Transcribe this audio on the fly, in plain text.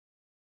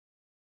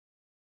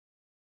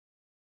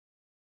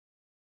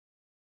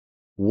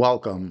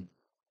Welcome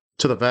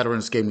to the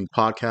Veterans Gaming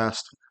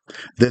Podcast.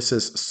 This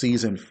is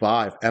Season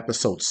 5,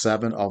 Episode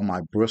 7 of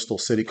my Bristol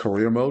City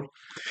Career Mode.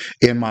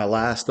 In my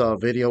last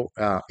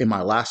in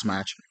my last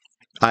match,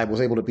 I was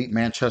able to beat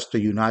Manchester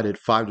United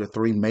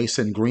 5-3.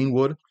 Mason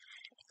Greenwood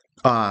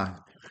uh,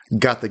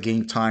 got the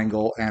game tying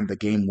goal and the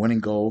game winning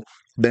goal.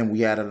 Then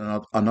we added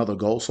another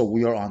goal, so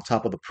we are on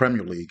top of the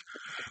Premier League.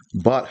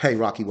 But hey,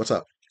 Rocky, what's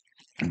up?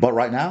 But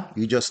right now,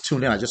 you just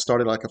tuned in. I just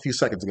started like a few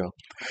seconds ago.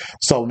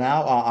 So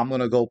now I'm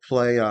going to go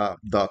play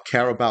the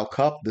Carabao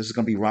Cup. This is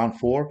going to be round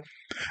 4.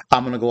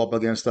 I'm going to go up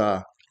against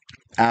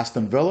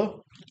Aston Villa,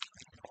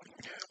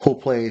 who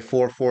play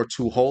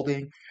 4-4-2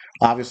 holding.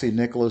 Obviously,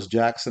 Nicholas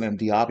Jackson and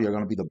Diaby are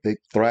going to be the big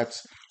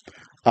threats.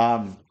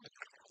 Um,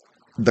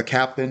 the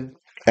captain,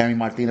 Emi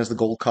Martinez, the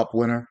World Cup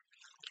winner,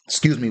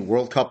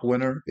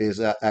 is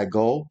at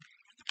goal.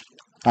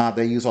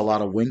 They use a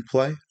lot of wing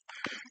play,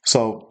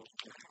 so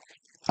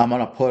I'm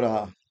gonna put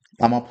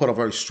a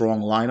very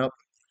strong lineup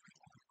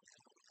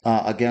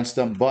against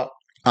them. But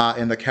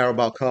in the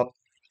Carabao Cup,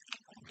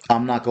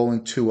 I'm not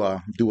going to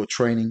do a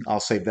training. I'll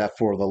save that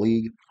for the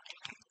league.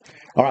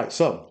 All right,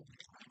 so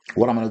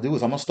what I'm going to do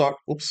is I'm going to start,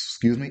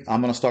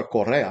 I'm going to start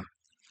Correa.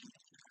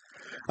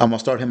 I'm going to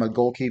start him at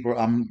goalkeeper.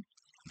 I'm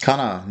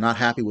kind of not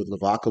happy with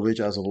Livakovic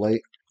as of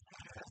late.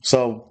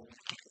 So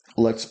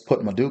let's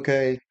put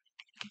Maduke,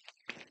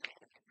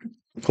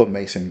 put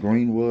Mason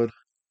Greenwood.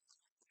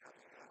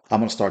 I'm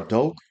going to start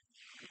Doak.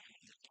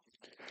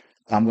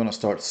 I'm going to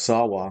start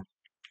Sawa.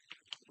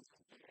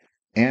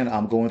 And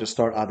I'm going to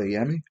start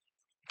Adeyemi.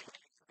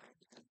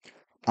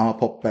 I'm going to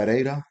put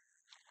Pereira.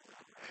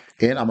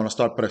 And I'm going to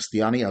start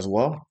Prestiani as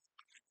well.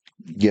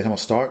 Get him a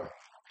start.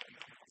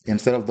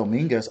 Instead of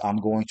Dominguez,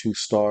 I'm going to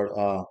start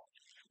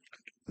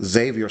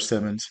Xavier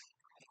Simmons.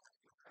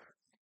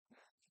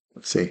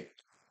 Let's see.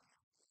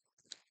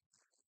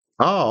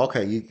 Oh,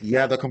 okay.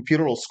 Yeah, the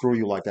computer will screw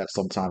you like that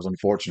sometimes,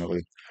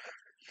 unfortunately.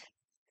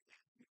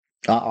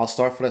 I'll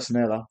start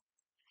Fresneda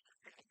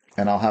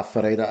and I'll have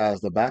Ferreira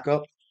as the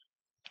backup.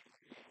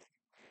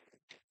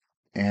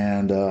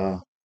 And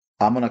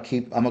I'm gonna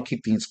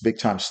keep these big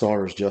time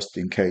starters just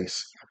in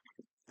case.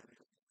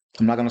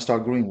 I'm not gonna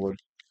start Greenwood.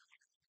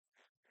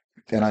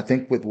 And I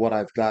think with what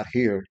I've got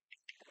here,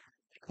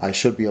 I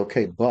should be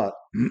okay. But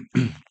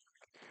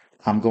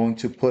I'm going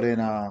to put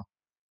in Almo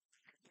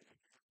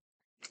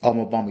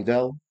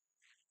Bamidel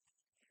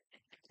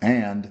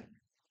and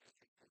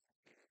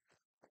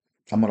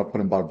I'm gonna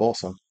put in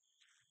Barbosa.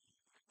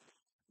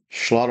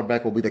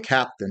 Schlotterbeck will be the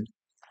captain.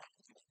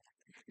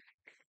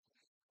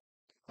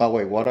 Oh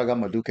wait, what I got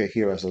Maduke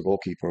here as a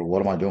goalkeeper?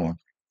 What am I doing?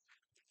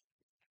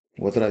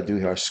 What did I do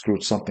here? I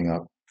screwed something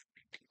up.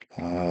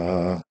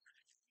 Uh,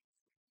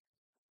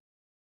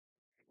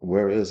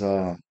 where is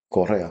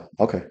Correa?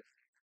 Okay,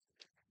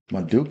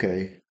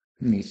 Maduke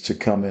needs to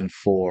come in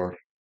for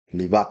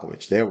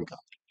Livakovic. There we go.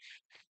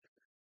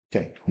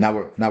 Okay, now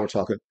we're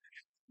talking.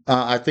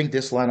 I think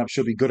this lineup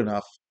should be good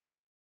enough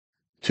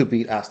to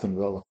beat Aston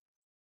Villa.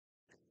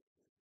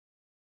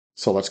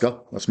 So let's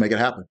go. Let's make it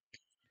happen.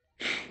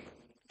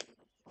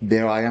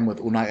 There I am with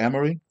Unai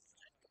Emery.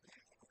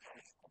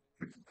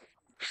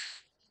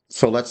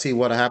 So let's see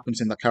what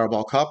happens in the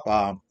Carabao Cup.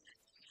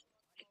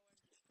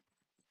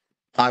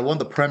 I won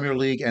the Premier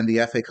League and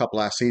the FA Cup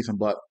last season,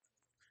 but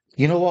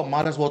you know what?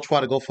 Might as well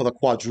try to go for the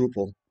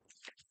quadruple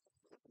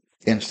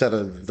instead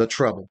of the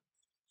treble.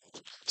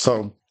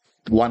 So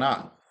why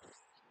not?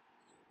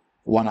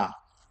 Why not?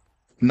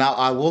 Now,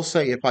 I will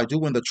say if I do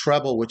win the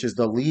treble, which is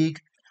the league,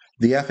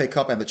 the FA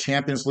Cup, and the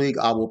Champions League,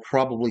 I will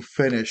probably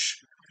finish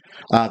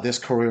this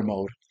career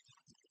mode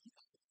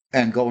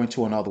and go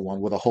into another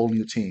one with a whole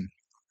new team.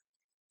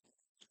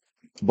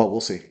 But we'll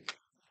see.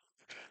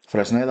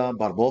 Fresneda,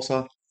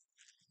 Barbosa,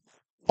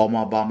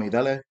 Omar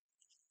Bamidele,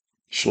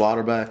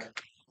 Schlotterbeck,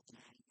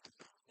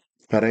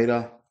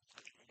 Pereira.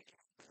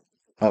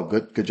 Oh,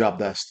 good job,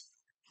 Dest.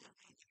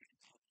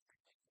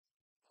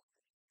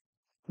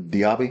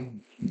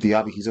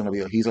 Diaby, he's gonna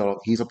be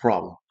he's a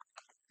problem.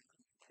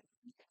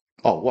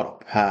 Oh, what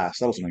a pass!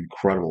 That was an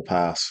incredible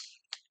pass.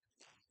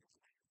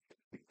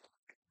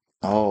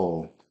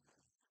 Oh,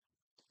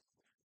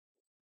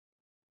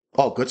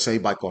 oh, good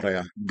save by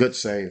Correa. Good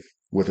save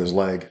with his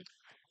leg.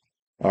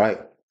 All right.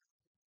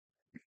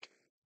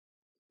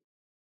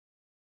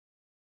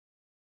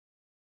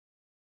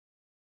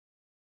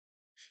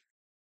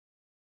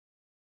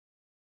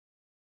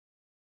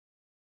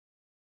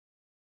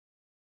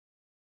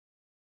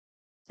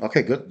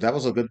 Okay, good. That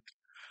was a good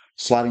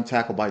sliding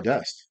tackle by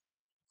Dest.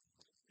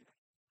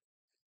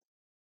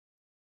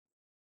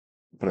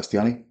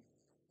 Prestiani.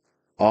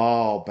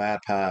 Oh, bad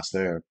pass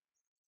there.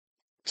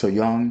 So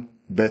Young,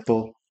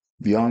 Beto,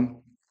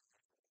 Young,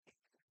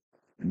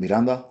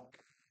 Miranda,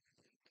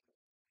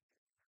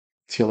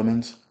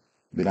 Tielemans,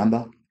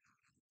 Miranda,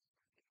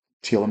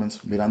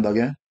 Tielemans, Miranda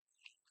again.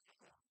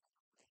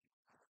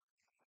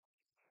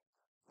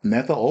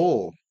 Neto.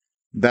 Oh,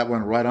 that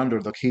went right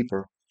under the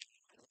keeper.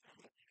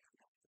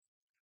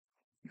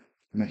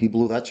 I mean, he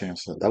blew that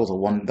chance. That was a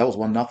one. That was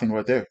 1-0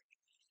 right there.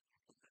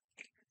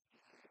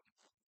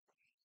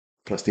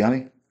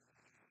 Cristiani,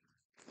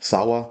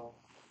 Sawa,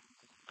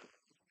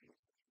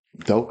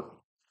 Doak.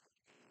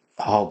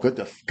 Oh,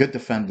 good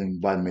defending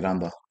by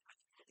Miranda.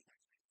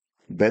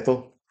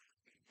 Beto,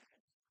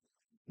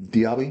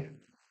 Diaby,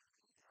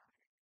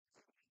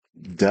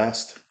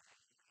 Dest,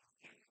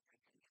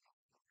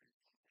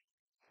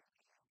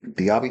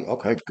 Diaby.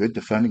 Okay, good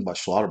defending by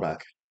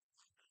Schlotterbeck.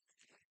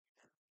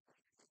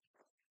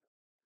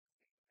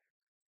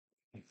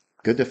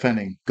 Good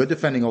defending. Good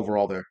defending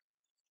overall there.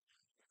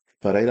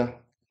 Pereira.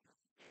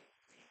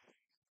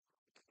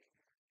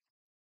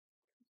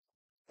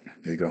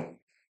 There you go.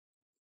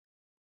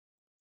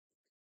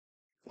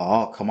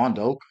 Oh, come on,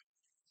 Doak.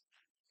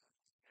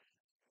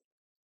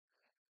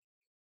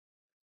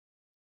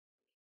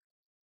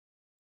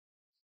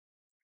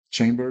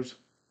 Chambers.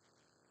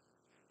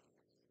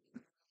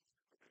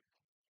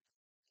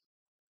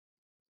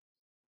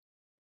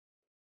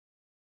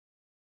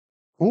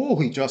 Oh,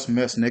 he just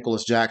missed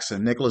Nicholas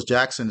Jackson. Nicholas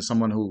Jackson is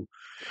someone who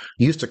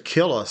used to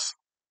kill us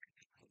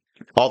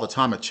all the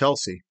time at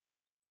Chelsea.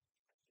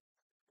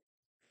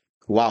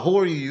 Wow, who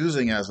are you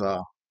using as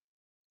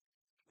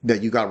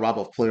that you got robbed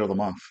of Player of the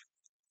Month?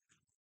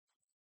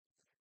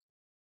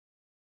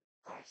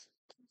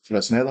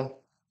 Fresneda,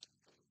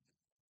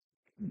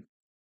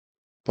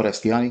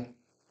 Prestiani,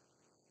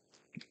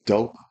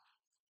 Doak,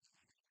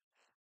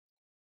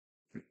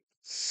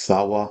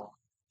 Sawa,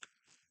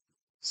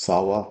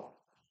 Sawa,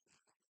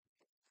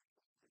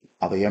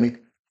 Adeyemi.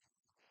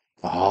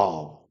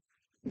 Oh,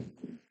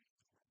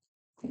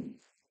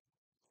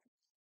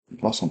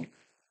 awesome.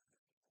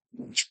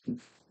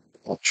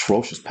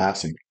 Atrocious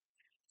passing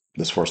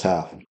this first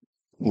half.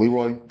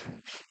 Leroy,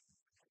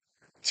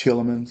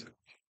 Tielemans.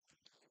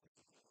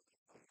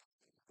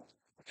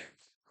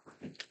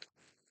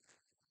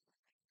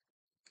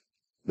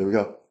 There we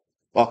go.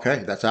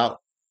 Okay, that's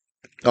out.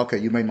 Okay,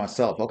 you made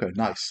myself. Okay,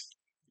 nice.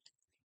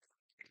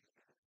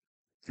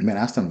 Man,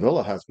 Aston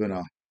Villa has been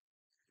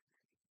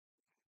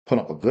put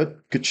up a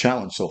good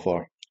challenge so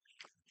far.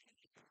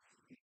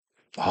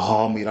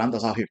 Oh,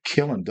 Miranda's out here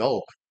killing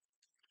dope.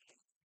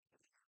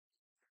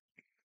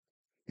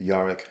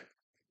 Yarek,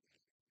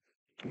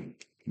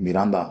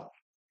 Miranda,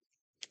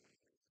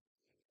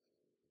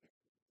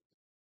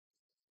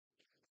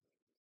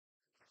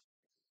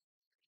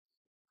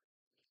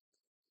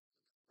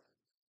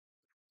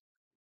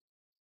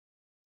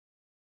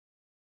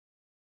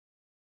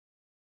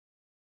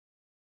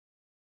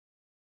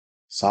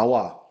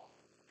 Sawa.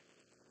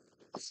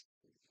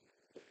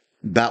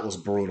 That was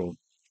brutal.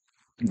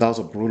 That was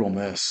a brutal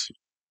miss.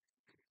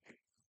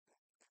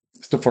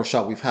 It's the first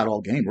shot we've had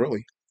all game,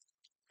 really.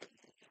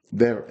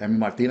 There, Emi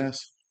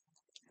Martinez,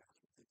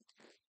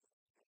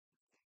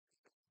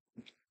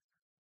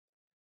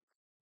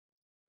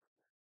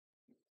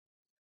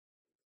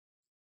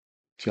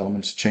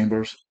 Tielemans,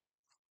 Chambers,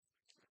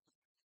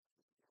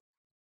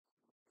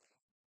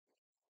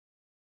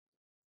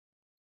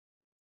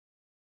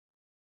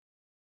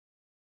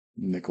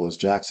 Nicholas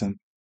Jackson,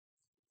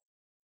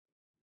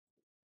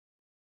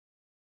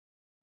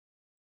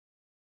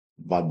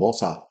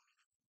 Barbosa,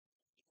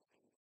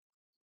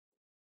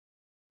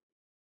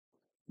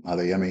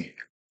 Adeyemi,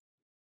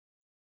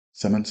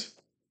 Simmons.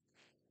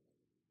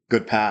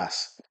 Good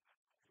pass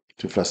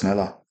to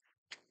Fresneda,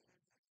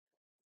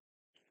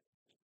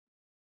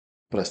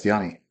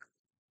 Prestiani,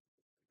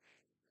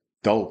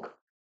 Doak.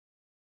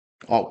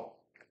 Oh,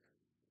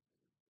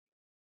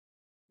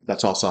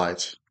 that's all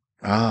sides.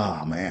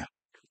 Ah, man.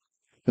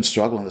 Been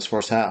struggling this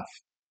first half,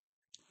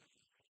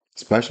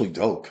 especially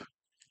Doak.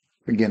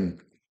 Again,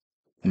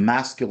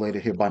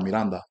 emasculated here by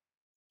Miranda.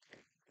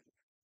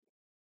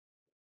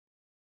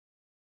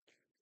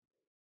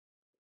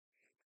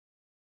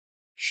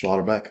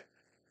 Schlotterbeck.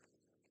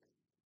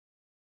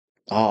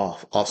 Oh,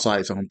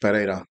 offsides on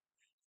Pereira.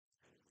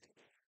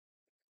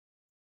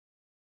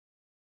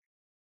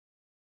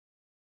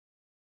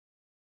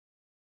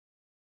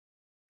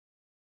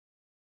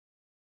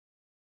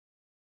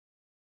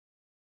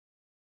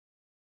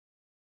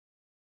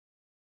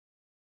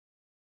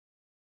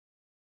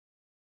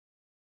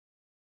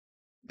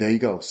 There you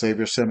go.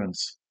 Xavier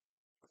Simmons.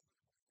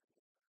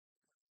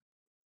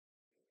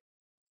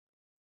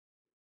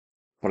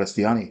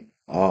 Prestiani.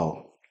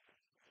 Oh.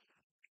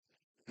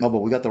 No, but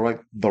we got the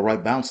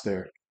right bounce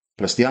there.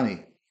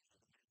 Prestiani.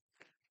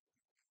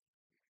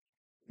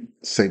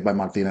 Saved by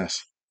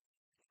Martinez.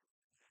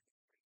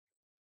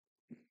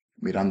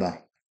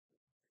 Miranda.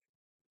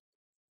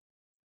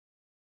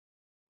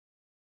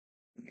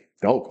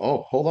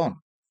 Oh, hold on.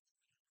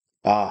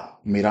 Ah,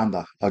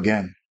 Miranda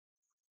again.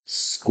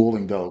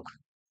 Schooling Doak.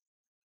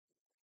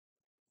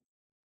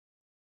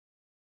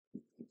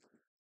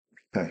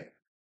 Okay.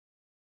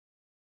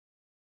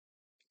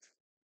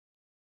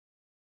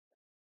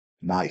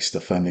 Nice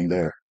defending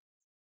there.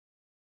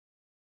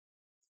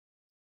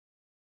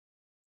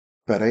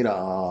 Pereira.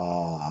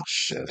 Ah,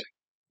 shit.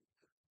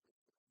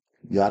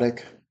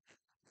 Yarek.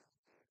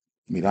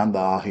 Miranda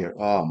out here.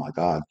 Oh my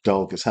God.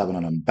 Doak is having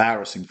an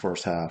embarrassing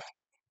first half.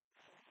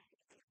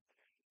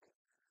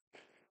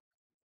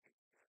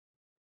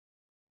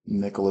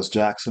 Nicholas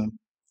Jackson.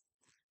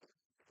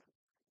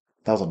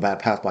 That was a bad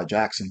pass by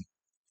Jackson.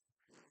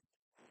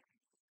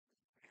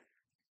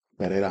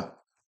 Pereira.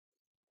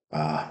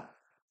 Ah,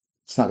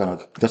 it's not gonna.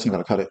 That's not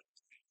gonna cut it.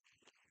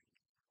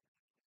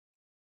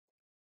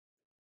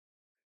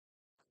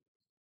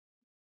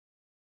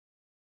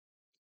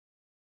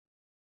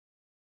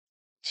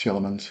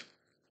 Tielemans.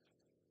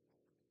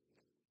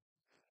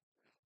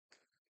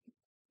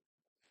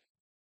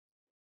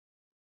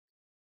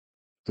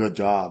 Good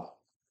job.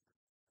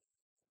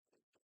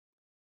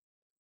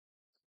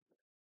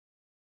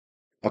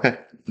 Okay,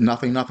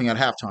 nothing at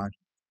halftime.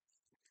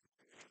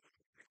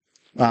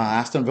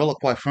 Aston Villa,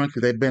 quite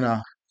frankly, they've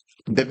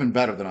been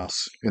better than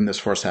us in this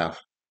first half,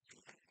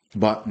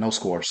 but no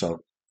score. So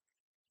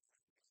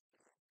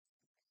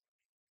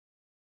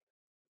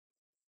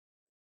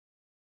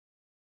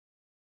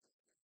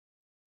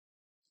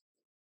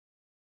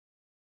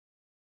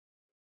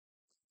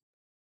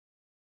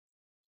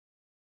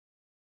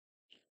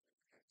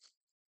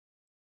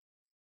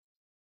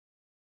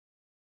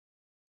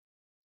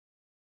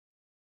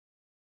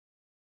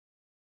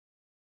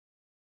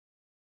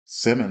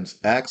Simmons,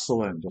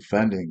 excellent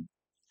defending.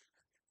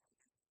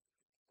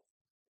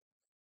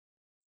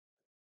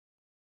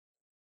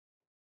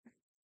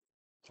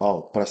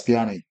 Oh,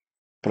 Prestiani,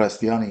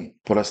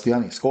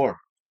 score.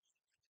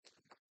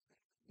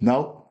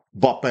 No,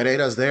 but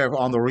Pereira's there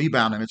on the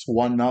rebound, and it's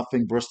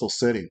 1-0 Bristol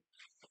City.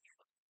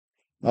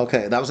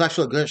 Okay, that was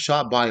actually a good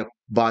shot by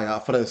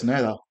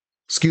Fresneda.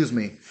 Excuse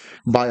me,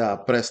 by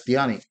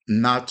Prestiani.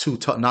 Not too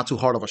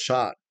hard of a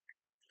shot,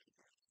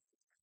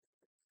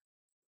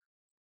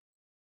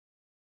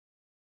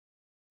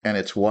 and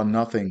it's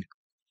 1-0.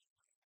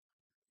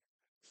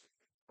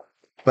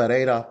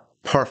 Pereira,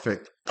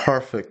 perfect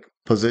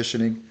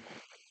positioning,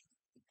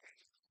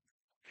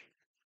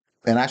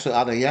 and actually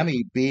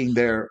Adeyemi being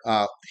there,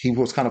 he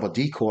was kind of a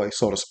decoy,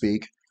 so to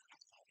speak,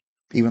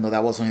 even though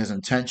that wasn't his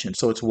intention.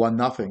 So it's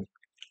 1-0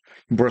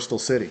 Bristol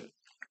City.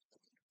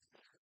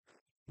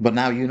 But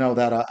now you know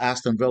that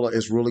Aston Villa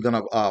is really going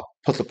to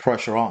put the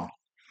pressure on.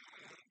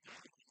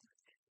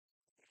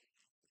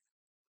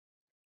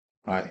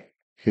 All right,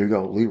 here you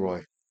go.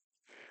 Leroy,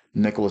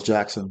 Nicholas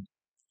Jackson,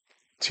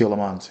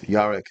 Tielemans,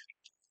 Yarek,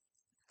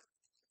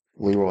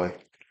 Leroy.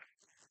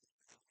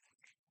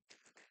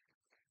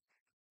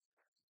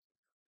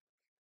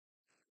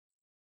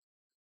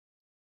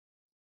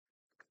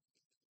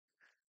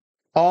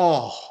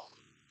 Oh,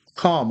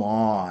 come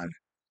on.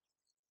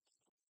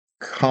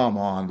 Come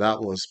on. That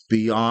was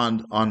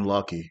beyond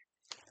unlucky.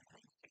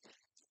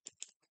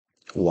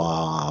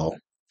 Wow.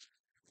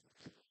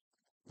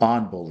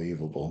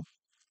 Unbelievable.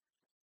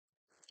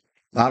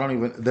 I don't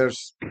even,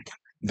 there's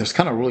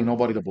kind of really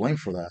nobody to blame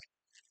for that.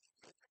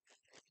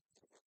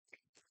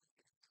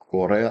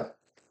 Correa.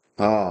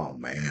 Oh,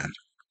 man.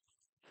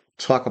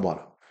 Talk about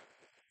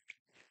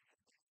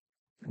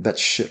it. That's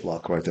shit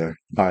luck right there.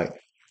 All right.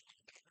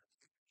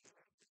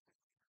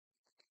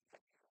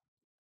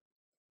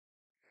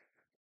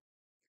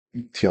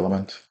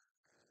 Tielemans.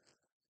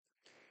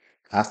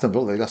 Aston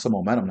Villa, they got some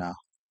momentum now.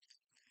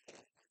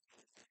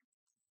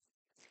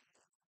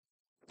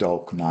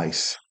 Dope.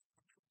 Nice.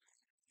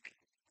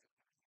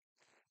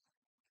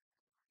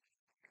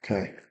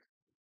 Okay.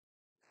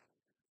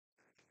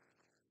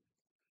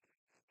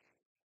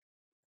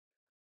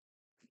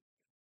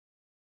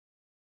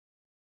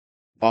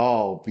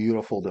 Oh,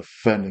 beautiful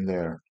defending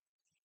there.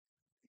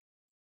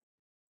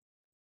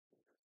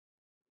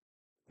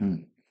 Hmm.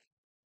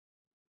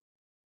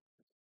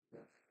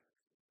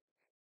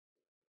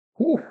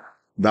 Whew.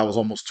 That was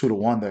almost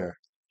 2-1 there.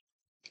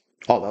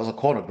 Oh, that was a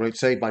corner. Great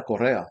save by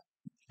Correa.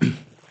 All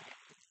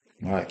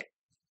right.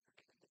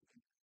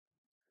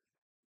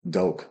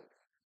 Doak.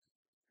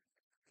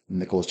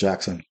 Nicholas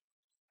Jackson.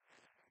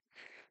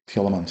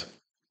 Tielemans.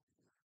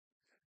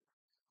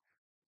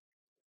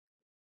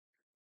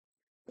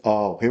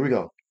 Oh, here we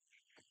go.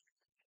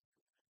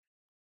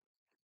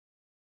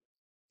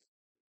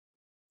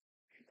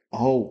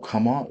 Oh,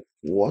 come on.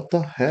 What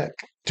the heck?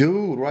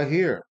 Dude, right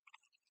here.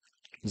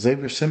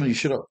 Xavier Simmons,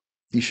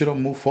 you should have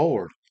moved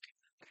forward.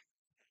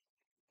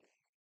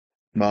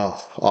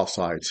 Oh,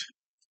 offsides.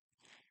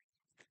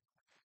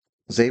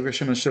 Xavier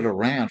Simmons should have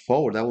ran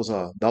forward. That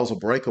was a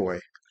breakaway.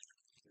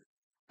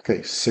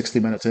 Okay, 60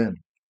 minutes in.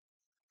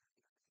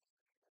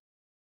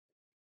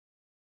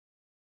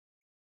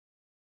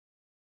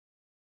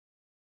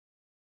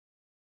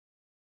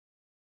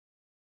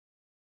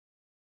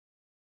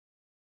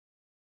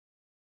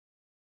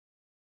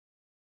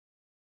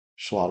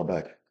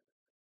 Schlotterbeck.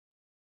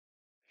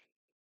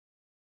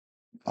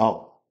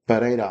 Oh,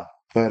 Pereira.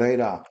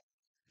 Pereira.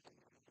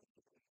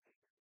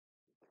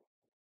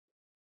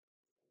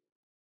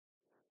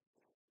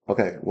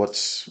 Okay,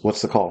 what's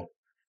the call?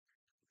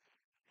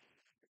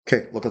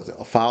 Okay, look at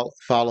a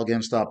foul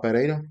against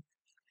Pereira.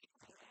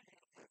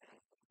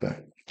 Okay.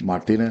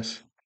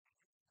 Martinez.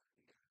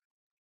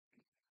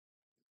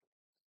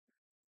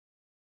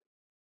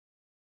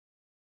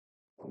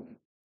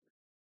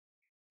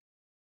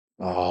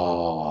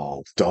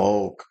 Oh,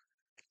 dope.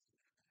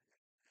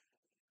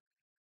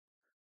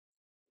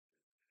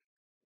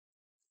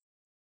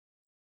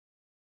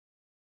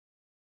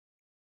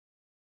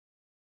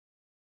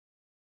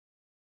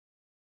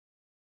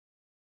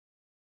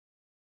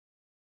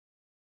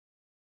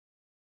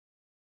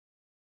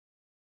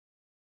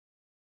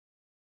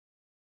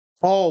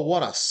 Oh,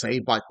 what a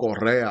save by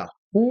Correa.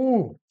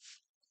 Ooh.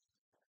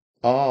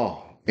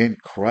 Oh,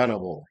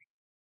 incredible.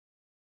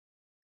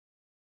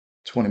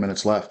 20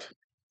 minutes left.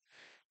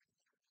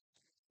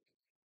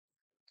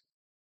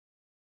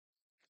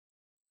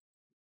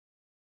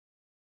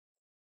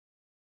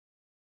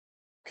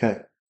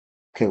 Okay.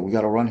 Okay, we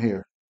got to run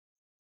here.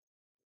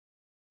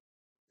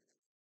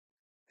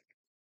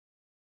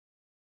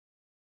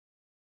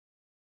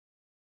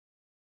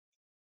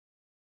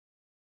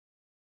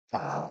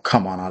 Oh,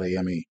 come on,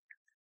 Adeyemi.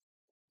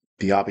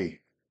 Diaby.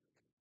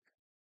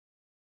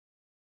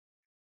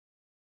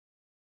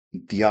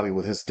 Diaby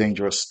with his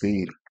dangerous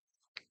speed.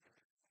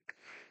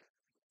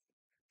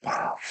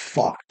 Oh,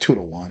 fuck.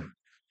 2-1.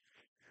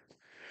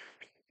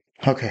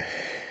 Okay.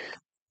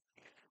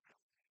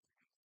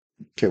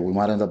 Okay, we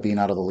might end up being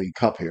out of the League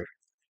Cup here.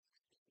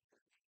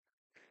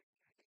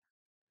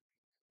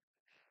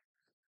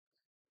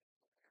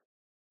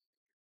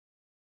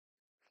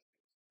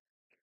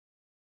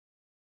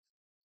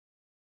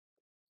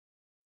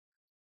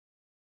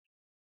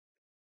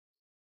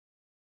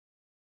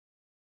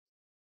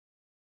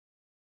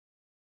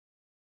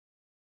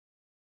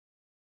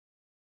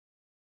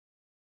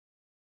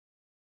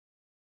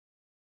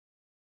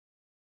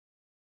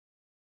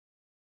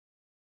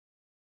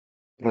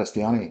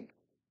 Restiani.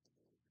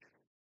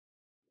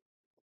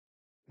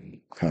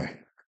 Okay.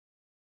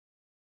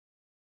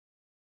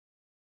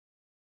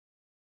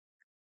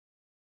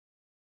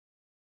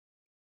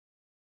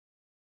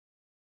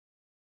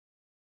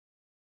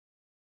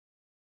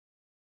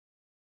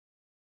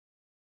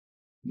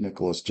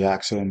 Nicholas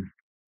Jackson.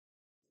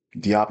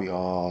 Diaby.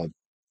 Oh,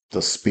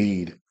 the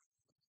speed.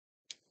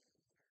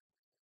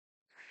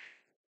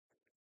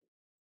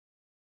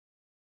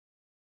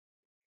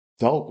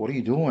 Dope, what are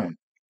you doing?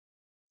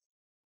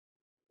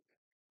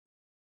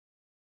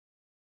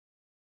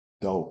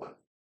 Dope.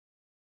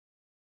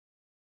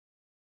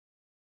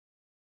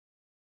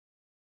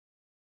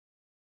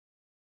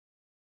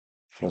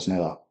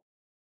 Fresneda.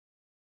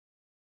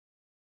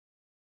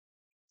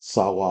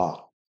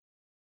 Sawa.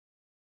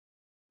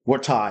 We're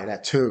tied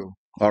at 2.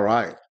 All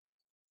right.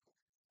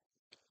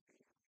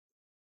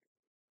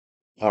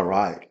 All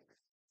right.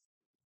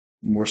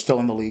 We're still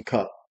in the League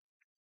Cup.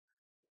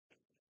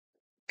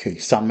 Okay,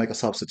 it's time to make a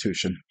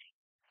substitution.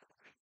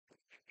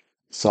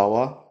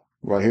 Sawa,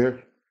 right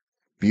here.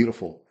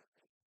 Beautiful.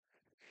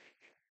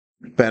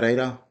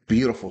 Pereira,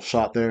 beautiful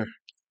shot there.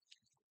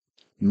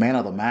 Man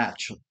of the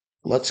match.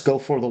 Let's go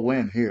for the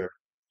win here.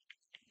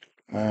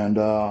 And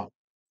go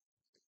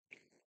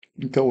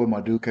with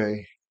my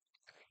Duque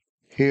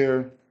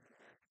here.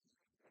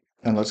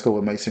 And let's go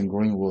with Mason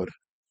Greenwood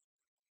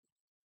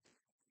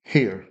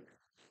here.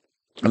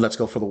 And let's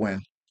go for the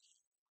win.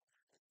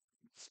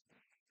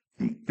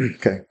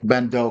 Okay.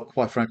 Bendo,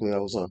 quite frankly,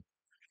 that was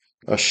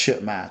a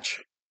shit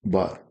match.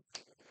 But,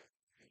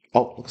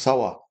 oh, look,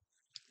 Sawa.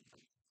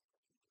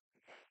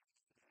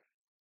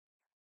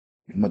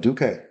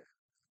 Maduke.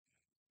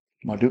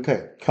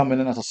 Maduke coming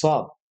in as a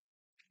sub.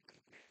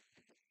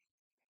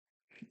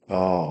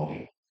 Oh,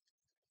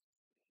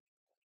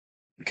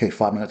 okay.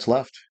 5 minutes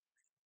left.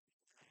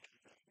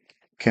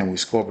 Can we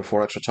score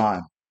before extra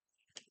time?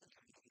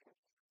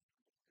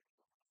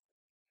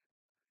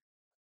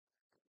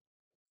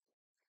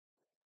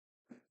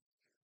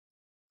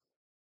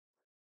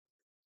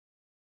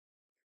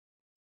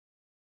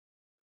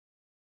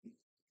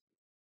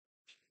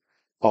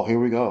 Oh, here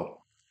we go.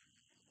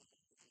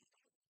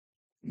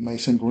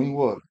 Mason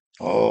Greenwood.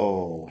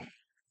 Oh,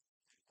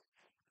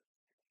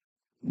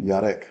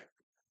 Yarek.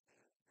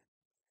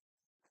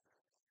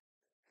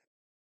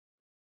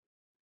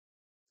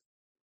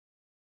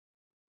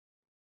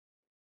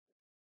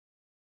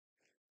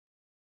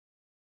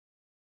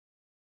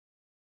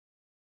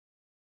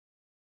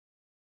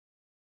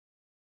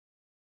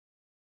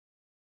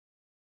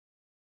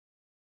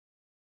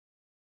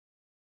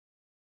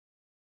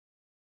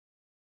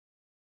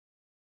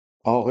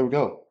 Oh, here we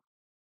go.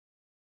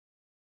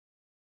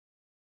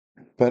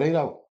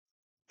 Pereira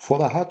for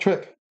the hat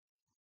trick.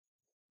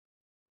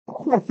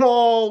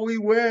 Oh, we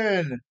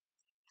win.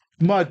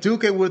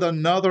 Maduke with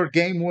another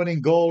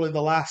game-winning goal in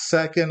the last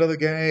second of the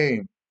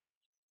game.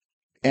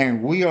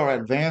 And we are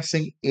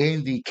advancing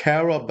in the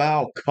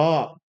Carabao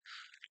Cup.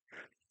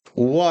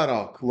 What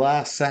a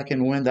last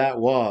second win that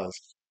was.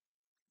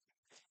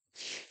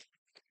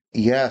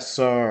 Yes,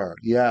 sir.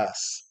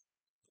 Yes.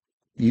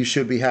 You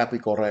should be happy,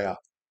 Correa.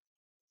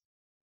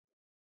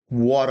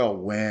 What a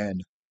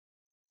win.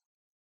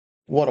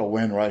 What a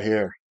win right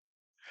here.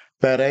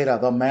 Pereira,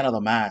 the man of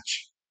the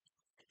match.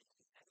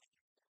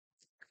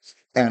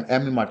 And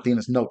Emmy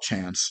Martinez, no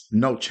chance.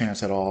 No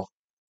chance at all.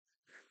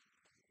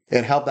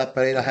 It helped that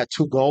Pereira had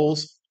 2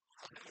 goals.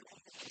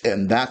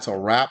 And that's a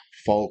wrap,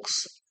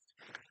 folks.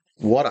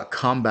 What a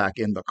comeback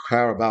in the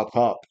Carabao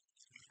Cup.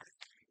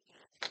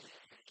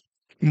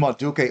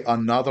 Maduke,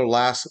 another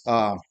last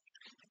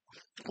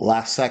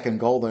second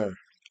goal there.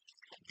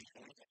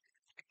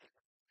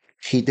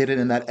 He did it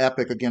in that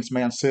epic against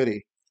Man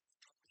City.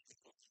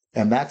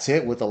 And that's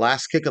it with the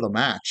last kick of the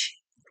match.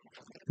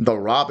 The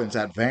Robins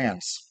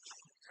advance.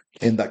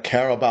 in the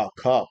Carabao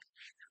Cup,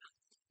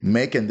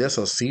 making this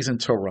a season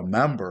to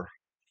remember.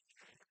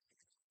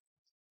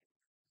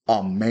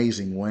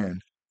 Amazing win.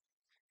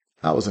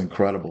 That was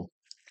incredible.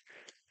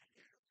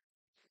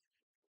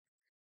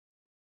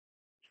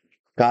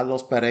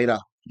 Carlos Pereira,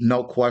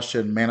 no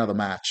question, man of the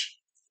match.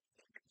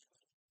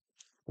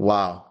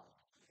 Wow.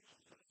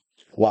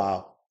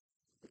 Wow.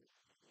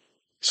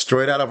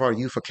 Straight out of our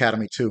youth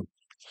academy, too.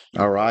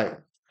 All right.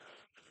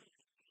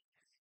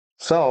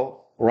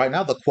 So, right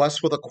now, the quest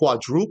for the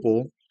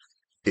quadruple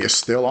is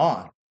still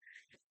on.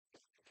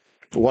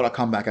 What a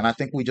comeback. And I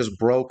think we just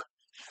broke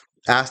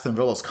Aston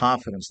Villa's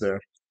confidence there.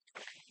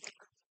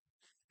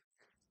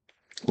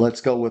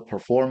 Let's go with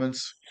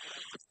performance.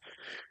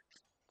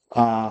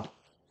 Uh,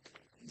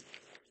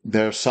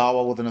 there's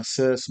Sawa with an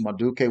assist,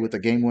 Maduke with the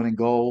game winning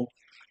goal.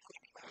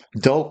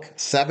 Doak,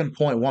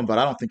 7.1, but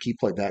I don't think he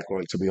played that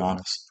great, to be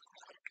honest.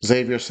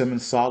 Xavier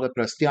Simmons, solid.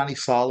 Prestiani,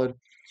 solid.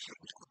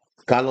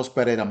 Carlos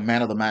Pereira,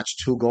 man of the match,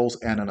 2 goals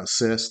and an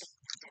assist.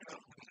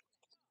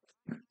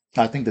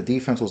 I think the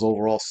defense was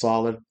overall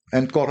solid.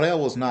 And Correa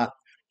was not,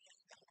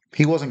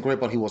 he wasn't great,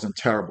 but he wasn't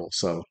terrible.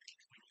 So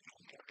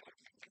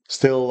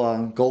still,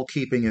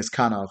 goalkeeping is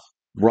kind of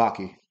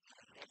rocky,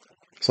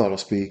 so to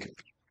speak.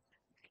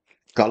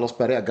 Carlos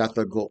Pereira got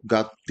the goal,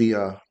 got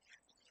the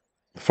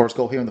first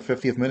goal here in the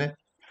 50th minute.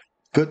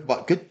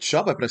 Good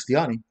shot by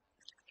Prestiani.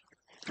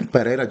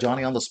 Pereira,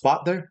 Johnny on the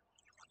spot there.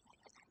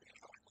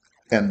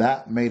 And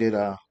that made it,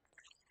 I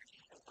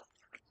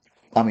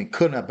mean,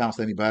 couldn't have bounced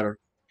any better.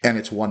 And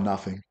it's 1-0.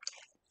 I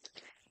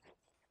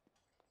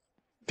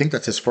think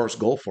that's his first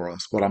goal for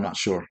us, but I'm not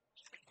sure.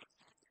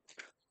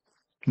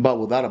 But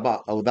without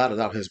a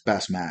doubt, his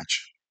best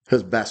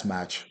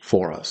match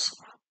for us.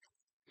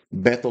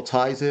 Beto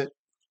ties it,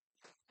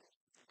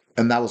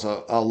 and that was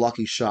a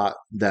lucky shot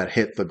that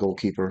hit the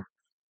goalkeeper.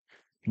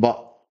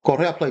 But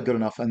Correa played good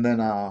enough, and then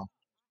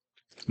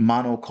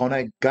Mano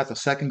Kone got the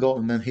second goal,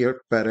 and then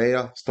here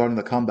Pereira starting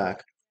the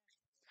comeback.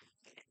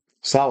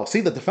 Sawa,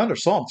 see the defender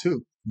saw him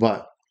too,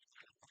 but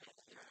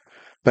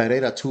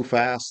Pereira too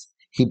fast.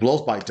 He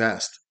blows by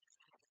Dest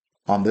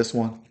on this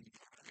one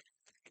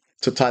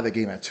to tie the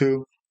game at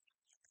 2.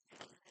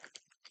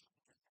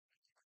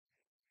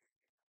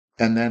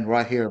 And then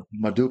right here,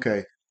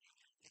 Maduke,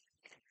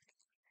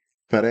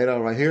 Pereira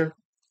right here,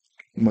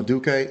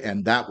 Maduke,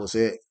 and that was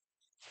it.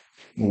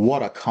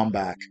 What a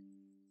comeback.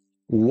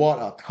 What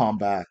a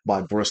comeback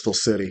by Bristol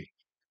City.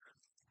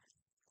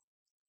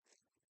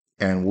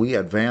 And we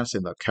advance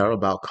in the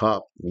Carabao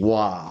Cup.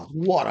 Wow,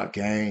 what a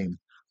game.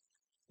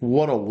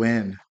 What a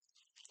win.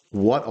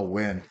 What a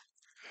win.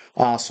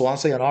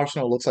 Swansea and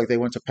Arsenal looks like they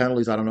went to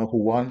penalties. I don't know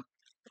who won.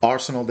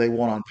 Arsenal, they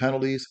won on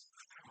penalties.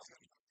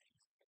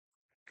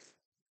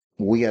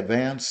 We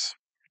advance.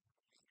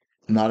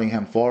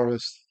 Nottingham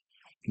Forest,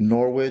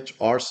 Norwich,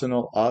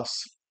 Arsenal,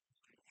 us.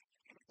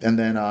 And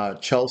then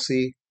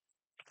Chelsea,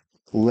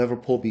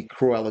 Liverpool beat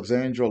Crew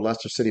Alexandra,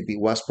 Leicester City beat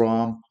West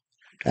Brom,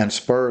 and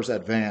Spurs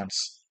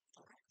advance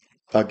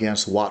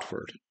against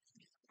Watford.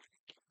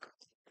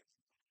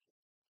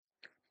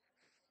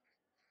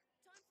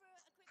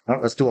 All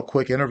right, let's do a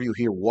quick interview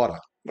here. What a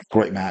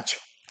great match.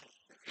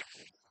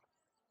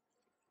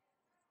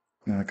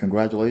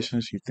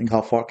 Congratulations. You think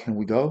how far can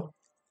we go?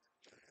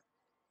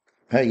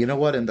 Hey, you know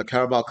what? In the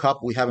Carabao Cup,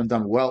 we haven't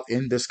done well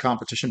in this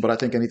competition, but I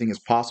think anything is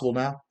possible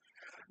now.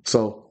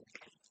 So,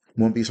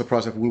 wouldn't be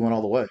surprised if we went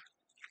all the way.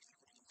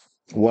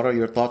 What are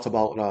your thoughts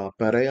about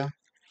Pereira?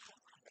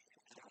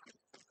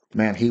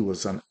 Man,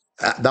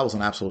 that was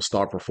an absolute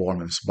star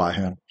performance by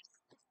him.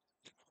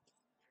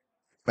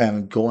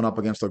 And going up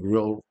against a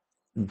real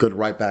good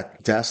right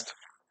back Dest,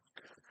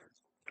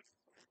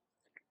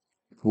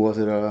 was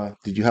it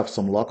did you have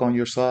some luck on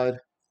your side?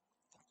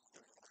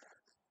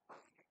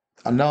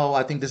 No,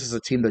 I think this is a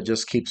team that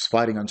just keeps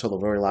fighting until the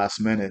very last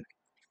minute.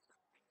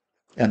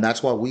 And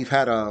that's why we've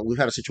had a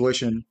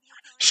situation.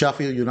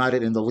 Sheffield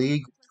United in the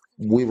league,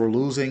 we were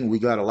losing. We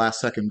got a last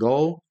second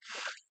goal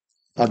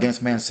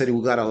against Man City.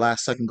 We got a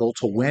last second goal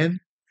to win,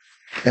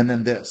 and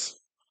then this.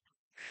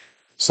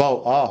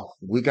 So,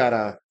 we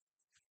got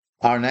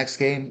our next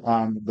game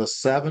on the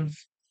 7th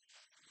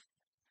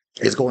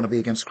is going to be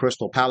against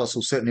Crystal Palace,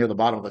 who's sitting near the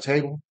bottom of the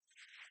table.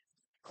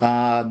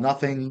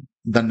 Nothing.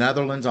 The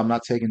Netherlands, I'm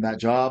not taking that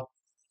job.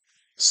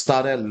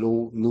 Stade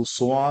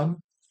Lusuan,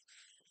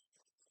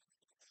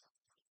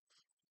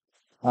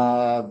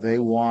 they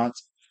want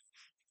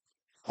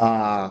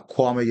Kwame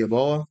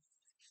Yaboa.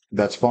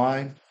 That's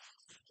fine.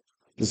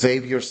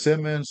 Xavier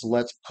Simmons,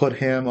 let's put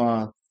him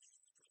on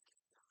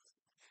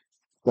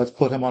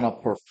a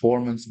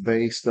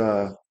performance-based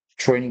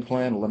training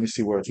plan. Let me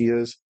see where he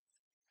is.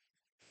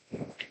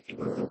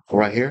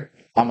 Right here.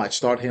 I might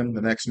start him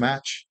the next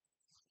match.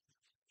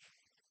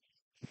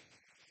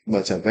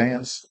 Let's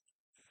advance.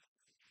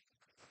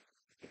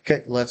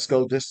 Okay, let's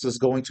go. This is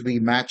going to be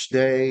match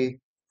day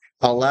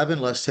 11.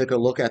 Let's take a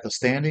look at the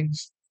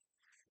standings.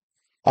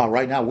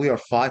 Right now, we are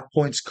 5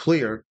 points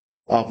clear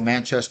of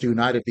Manchester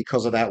United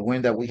because of that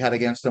win that we had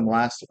against them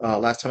last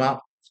time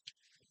out.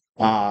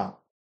 Uh,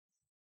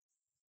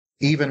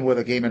 even with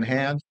a game in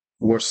hand.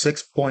 We're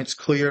 6 points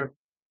clear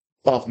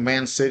of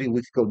Man City.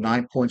 We could go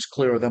 9 points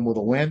clear of them with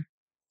a win,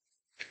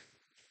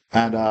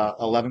 and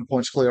 11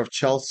 points clear of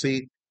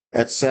Chelsea,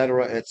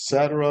 etc.,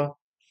 etc.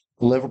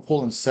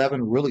 Liverpool in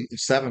seventh,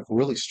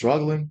 really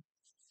struggling.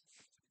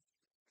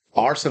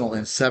 Arsenal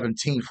in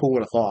 17th. Who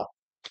would have thought?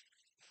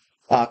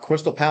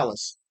 Crystal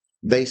Palace,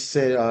 they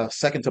sit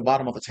second to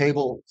bottom of the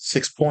table,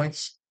 6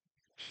 points.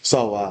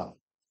 So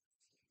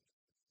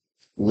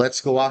let's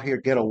go out here,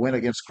 get a win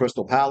against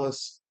Crystal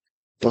Palace.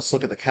 Let's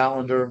look at the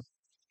calendar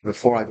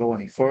before I go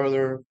any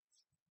further.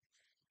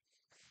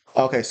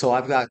 Okay, so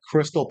I've got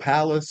Crystal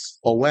Palace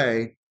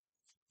away,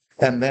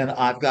 and then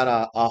I've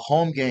got a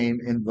home game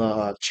in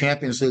the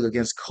Champions League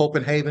against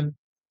Copenhagen.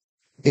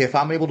 If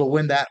I'm able to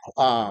win that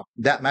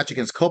match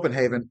against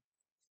Copenhagen,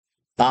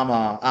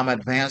 I'm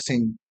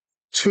advancing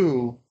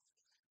to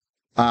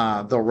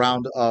the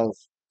round of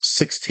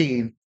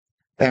 16,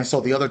 and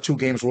so the other two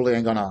games really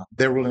ain't gonna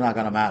they're really not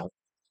gonna matter.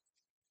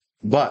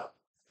 But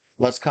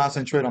let's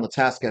concentrate on the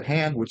task at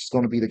hand, which is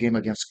going to be the game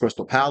against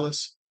Crystal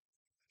Palace.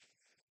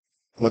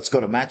 Let's go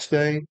to match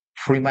day,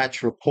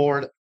 pre-match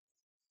report.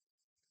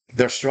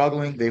 They're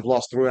struggling. They've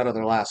lost three out of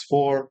their last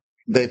four.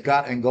 They've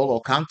got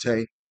N'Golo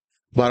Kante,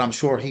 but I'm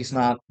sure he's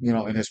not,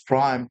 in his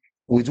prime.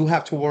 We do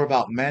have to worry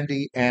about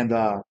Mendy and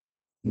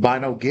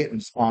Bino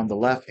Gittins on the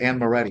left and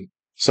Moretti.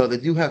 So they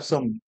do have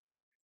some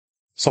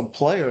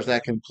players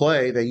that can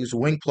play. They use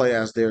wing play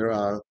as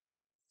their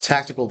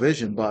tactical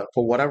vision, but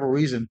for whatever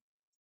reason,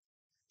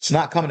 it's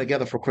not coming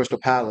together for Crystal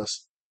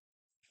Palace.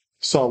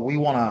 So we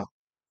wanna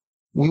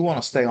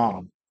stay on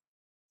them.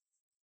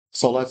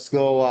 So let's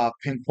go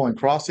pinpoint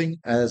crossing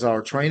as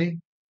our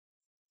training,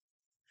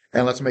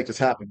 and let's make this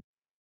happen.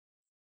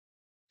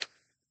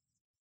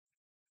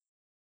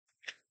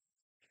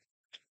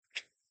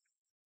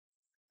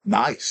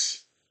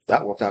 Nice.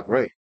 That worked out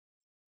great.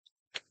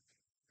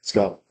 Let's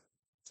go.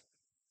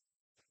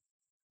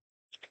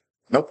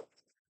 Nope.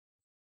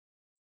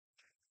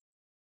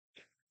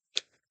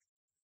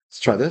 Let's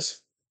try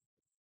this.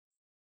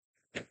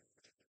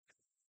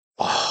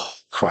 Oh,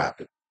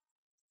 crap.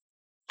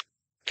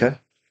 Okay.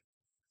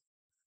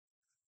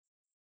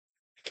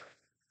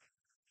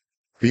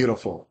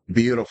 Beautiful.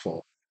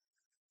 Beautiful.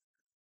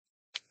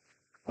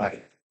 All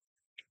right.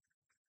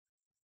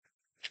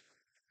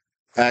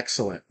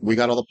 Excellent. We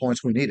got all the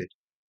points we needed.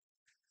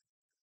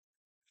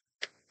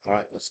 All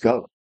right, let's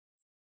go.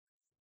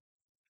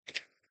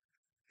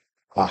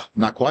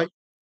 Not quite.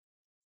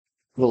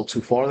 A little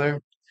too far there.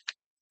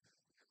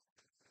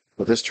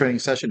 But this training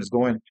session is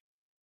going.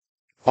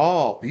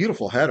 Oh,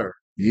 beautiful header.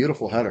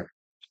 Beautiful header.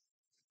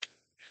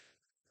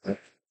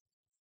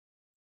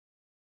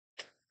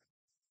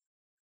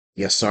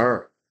 Yes,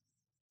 sir.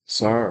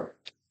 Sir.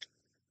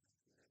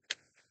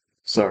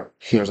 Sir.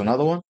 Here's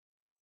another one.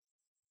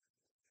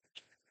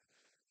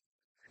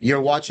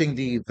 You're watching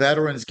the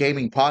Veterans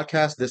Gaming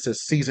Podcast. This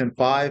is season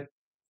 5,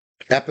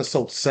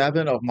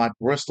 Ep.7 of my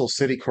Bristol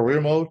City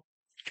career mode.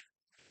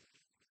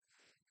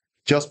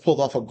 Just pulled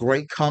off a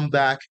great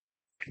comeback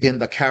in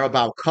the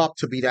Carabao Cup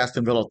to beat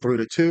Aston Villa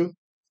 3-2.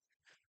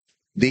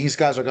 These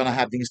guys are going to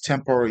have these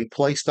temporary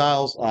play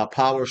styles: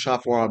 power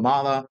shot for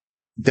Armada,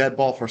 dead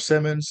ball for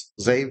Simmons,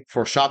 Zay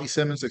for Xavi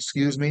Simmons,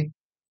 excuse me,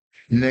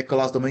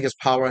 Nicolas Dominguez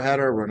power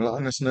header,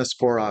 relentlessness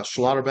for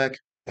Schlotterbeck,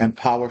 and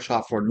power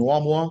shot for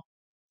Nuamwa.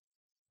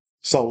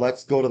 So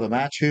let's go to the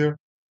match here,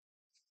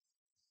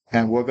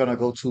 and we're going to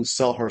go to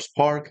Selhurst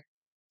Park.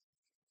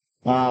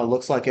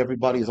 Looks like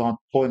everybody's on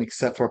point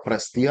except for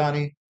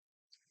Prestiani.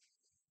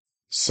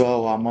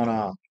 So I'm going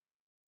to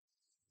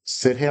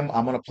sit him.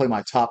 I'm going to play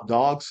my top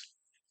dogs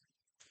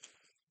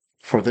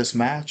for this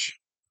match,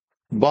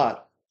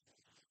 but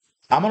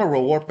I'm going to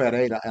reward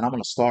Pereira and I'm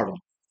going to start him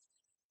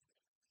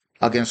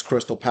against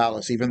Crystal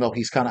Palace. Even though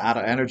he's kind of out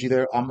of energy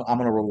there, I'm going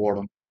to reward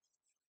him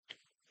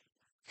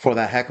for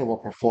that heck of a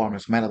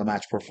performance, man of the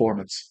match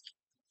performance.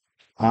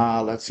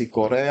 Let's see,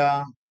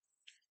 Correa.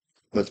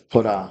 Let's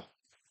put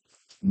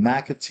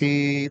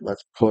McAtee.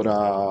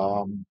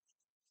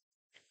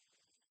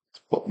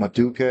 Put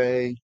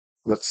Maduke.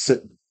 Let's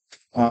sit.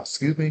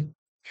 Excuse me.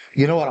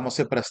 You know what? I'm gonna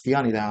sit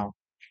Prestiani down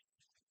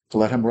to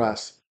let him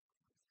rest,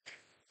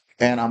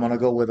 and I'm gonna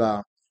go with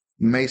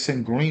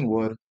Mason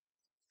Greenwood,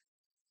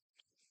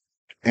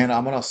 and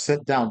I'm gonna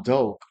sit down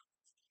Doak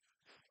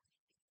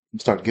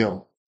and start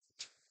Gill.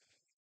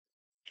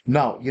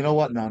 No, you know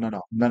what? No, no,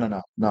 no, no, no,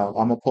 no, no.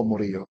 I'm gonna put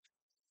Murillo.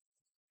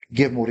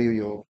 Give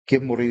Murillo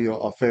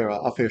a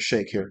fair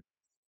shake here,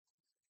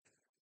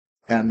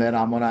 and then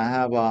I'm gonna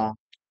have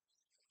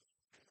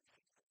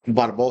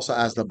Barbosa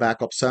as the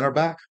backup center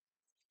back.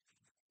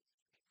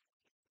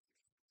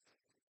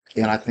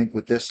 And I think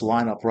with this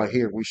lineup right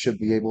here, we should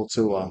be able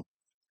to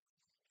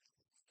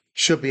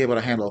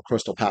handle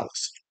Crystal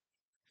Palace.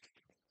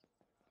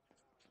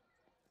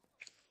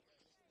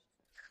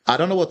 I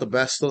don't know what the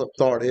best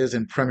start is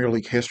in Premier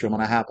League history. I'm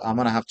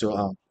gonna have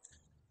to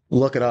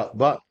look it up.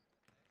 But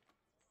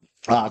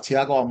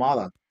Thiago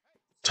Almada,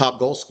 top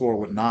goal scorer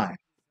with 9.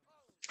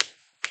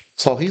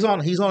 So he's on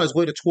his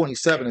way to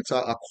 27. It's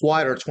a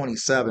quieter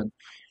 27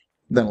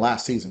 than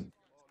last season.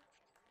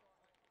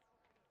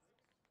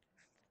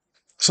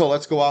 So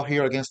let's go out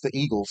here against the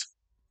Eagles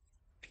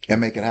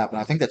and make it happen.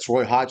 I think that's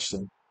Roy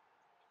Hodgson,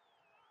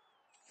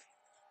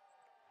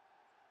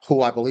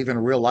 who I believe in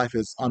real life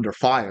is under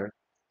fire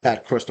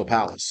at Crystal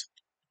Palace.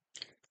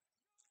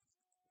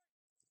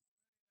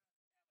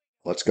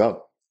 Let's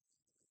go.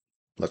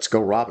 Let's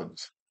go,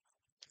 Robins.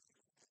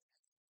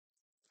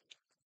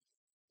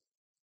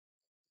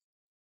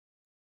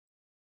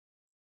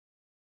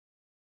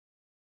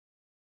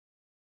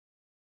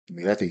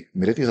 Miretti.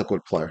 Miretti's a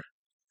good player.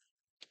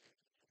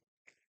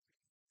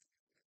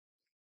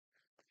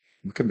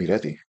 Look at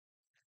Miretti.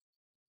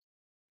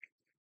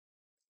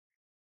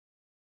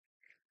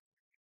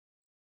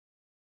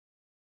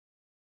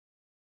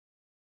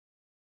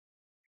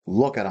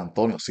 Look at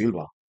Antonio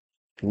Silva.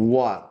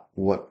 What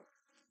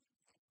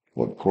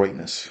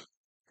greatness.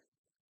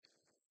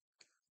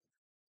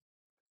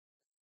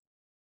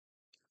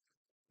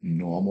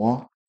 No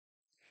more.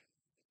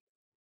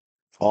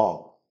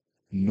 Oh,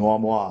 no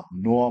more.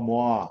 No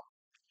more.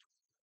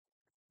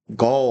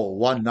 Goal.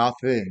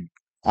 1-0.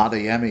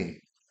 Adeyemi.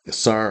 Yes,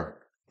 sir.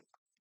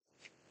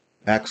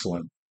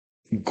 Excellent.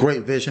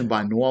 Great vision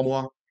by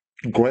Norma.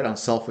 Great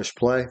unselfish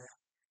play.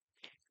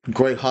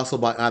 Great hustle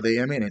by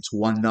Adeyemi, and it's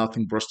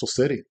 1-0 Bristol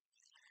City.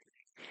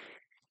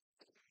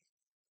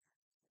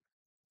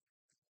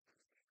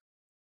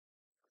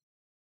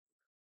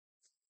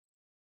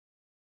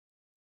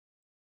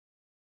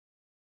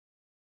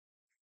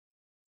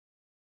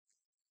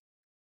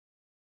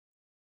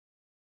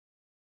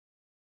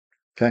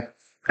 Okay.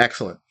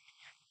 Excellent.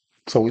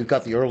 So we've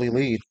got the early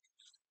lead.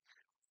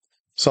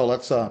 So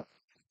let's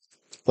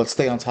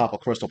stay on top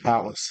of Crystal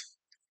Palace.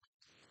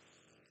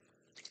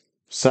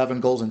 7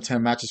 goals in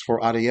 10 matches for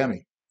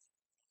Adeyemi.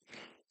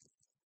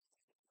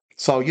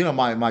 So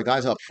my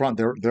guys up front,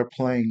 they're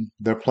playing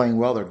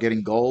well. They're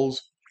getting goals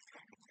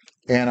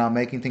and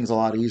making things a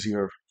lot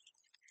easier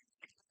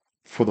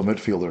for the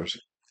midfielders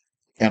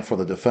and for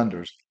the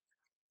defenders.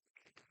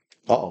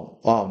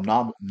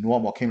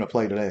 Nuomo came to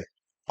play today.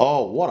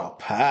 Oh, what a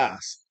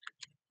pass!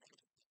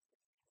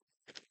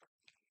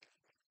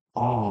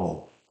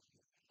 Oh,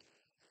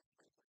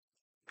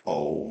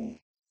 oh,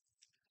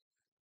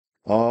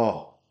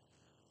 oh,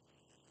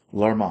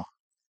 Lerma.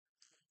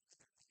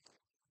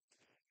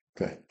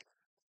 Okay,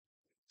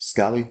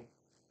 Scally,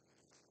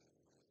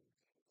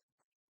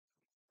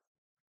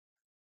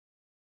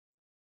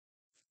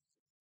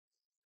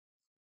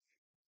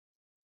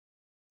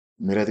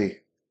 Miredi.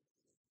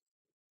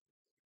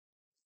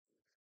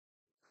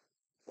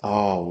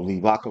 Oh,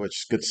 Livakovic,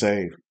 good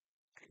save,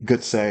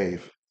 good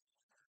save.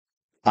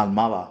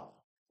 Almada.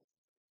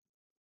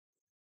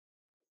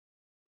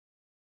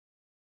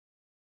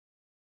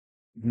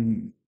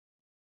 Mm.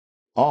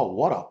 Oh,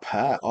 what a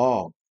pass!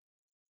 Oh,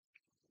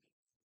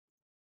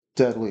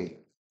 deadly.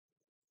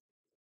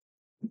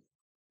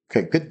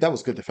 Okay, good. That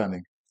was good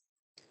defending.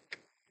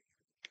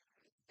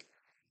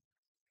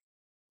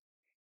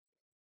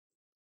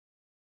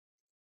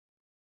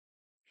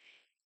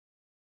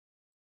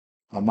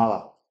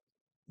 Almada.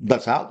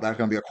 That's out. That's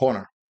gonna be a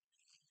corner.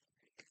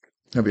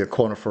 Gonna be a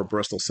corner for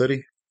Bristol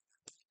City.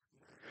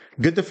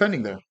 Good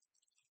defending there.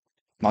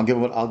 I'll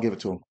give it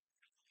to him.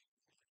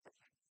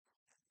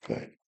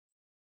 Okay.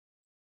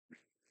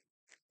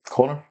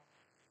 Corner.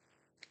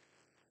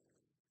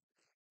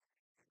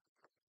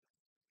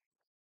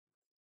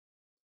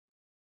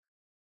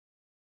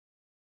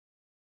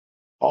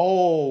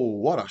 Oh,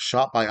 what a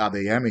shot by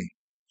Adeyemi.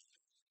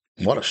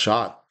 What a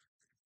shot.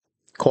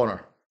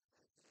 Corner.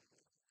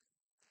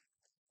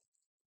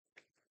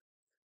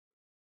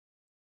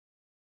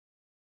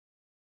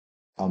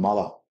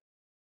 Almala.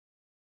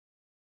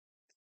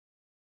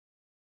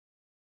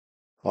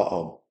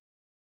 Uh-oh.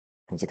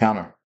 It's a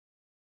counter.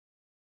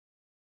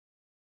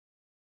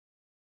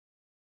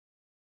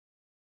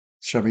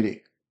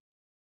 Shamidi.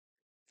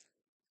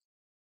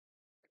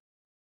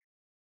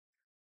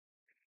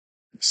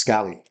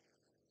 Scally.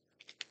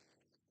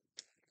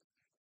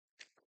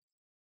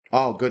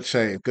 Oh, good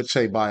save. Good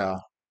save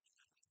by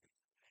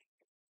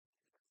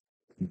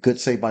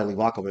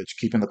Livakovic,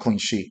 keeping the clean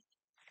sheet.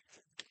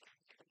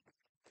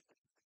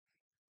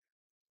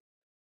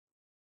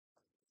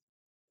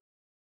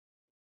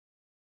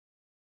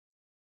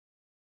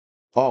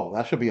 Oh,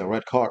 that should be a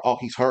red card. Oh,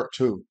 he's hurt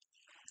too.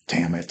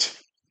 Damn it.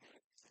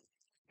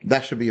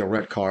 That should be a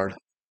red card.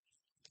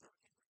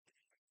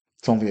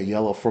 It's only a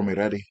yellow for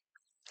Miretti.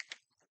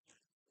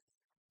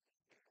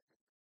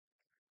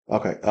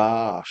 Okay.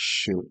 Ah,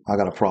 shoot. I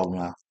got a problem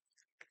now.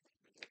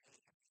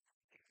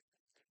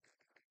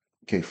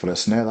 Okay,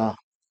 Fresneda.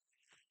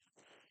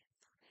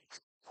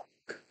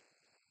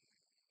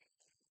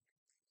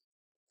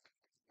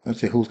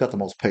 Let's see who's got the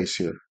most pace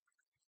here.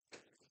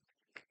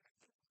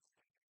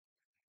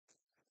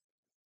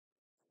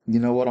 You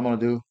know what I'm gonna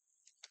do?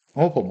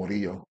 I'm gonna put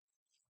Murillo.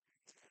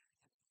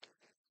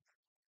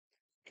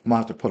 I'm gonna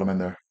have to put him in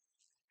there.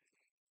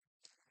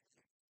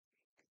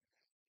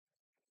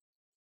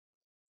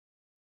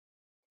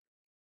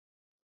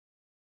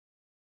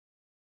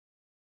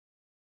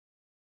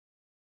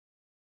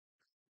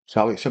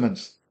 Sally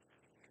Simmons.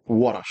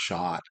 What a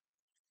shot.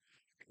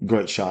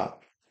 Great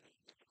shot.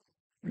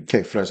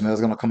 Okay,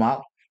 Fresnel's gonna come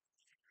out.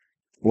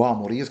 Wow,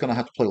 Moria's gonna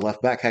have to play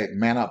left back. Hey,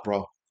 man up,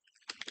 bro.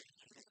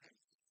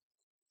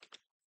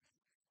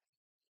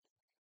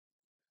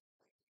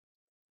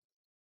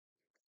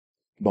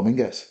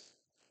 Dominguez.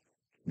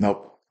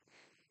 Nope.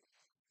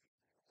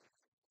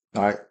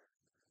 All right.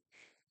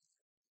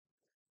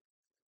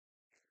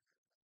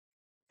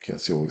 Okay,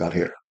 let's see what we got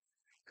here.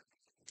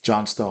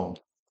 John Stone.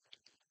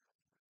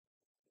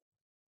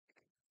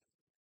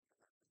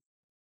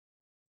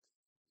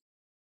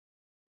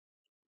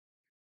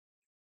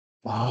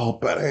 Oh,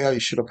 but hey, you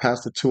should have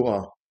passed it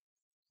to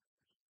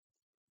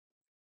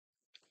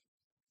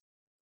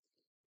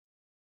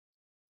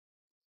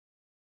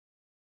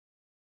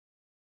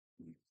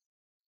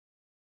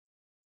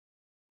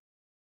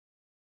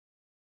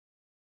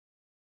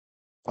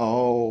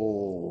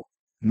Oh,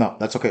 no,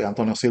 that's okay.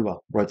 Antonio Silva,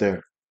 right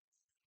there.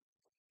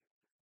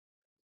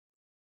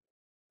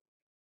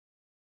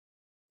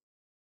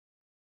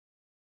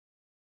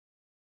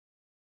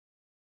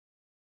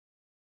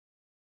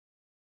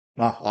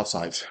 Ah,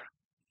 offsides.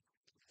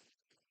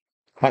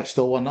 All right,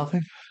 still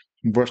 1-0.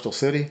 Bristol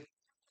City.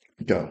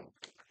 Go.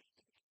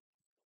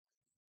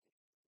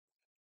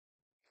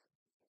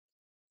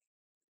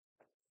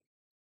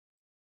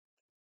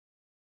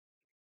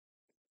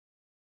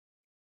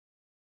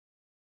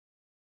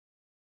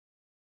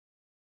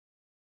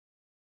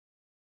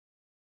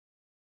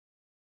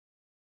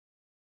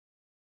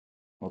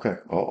 Okay.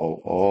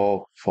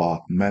 Oh,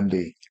 fuck.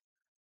 Mendy.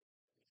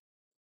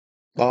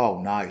 Oh,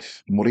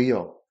 nice.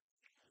 Murillo.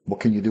 What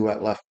can you do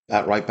at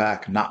right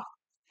back? Nah.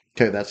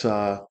 Okay, that's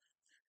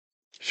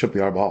should be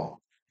our ball.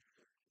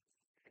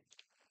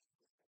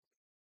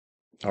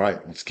 All right,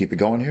 let's keep it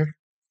going here.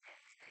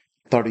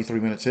 33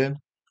 minutes in.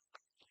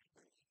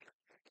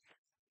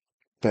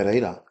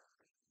 Pereira.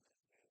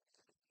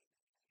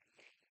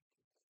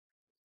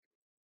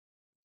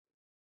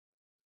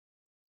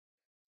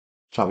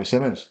 Xavi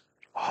Simmons.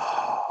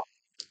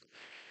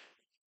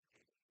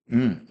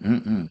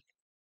 Mm.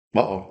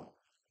 Uh-oh.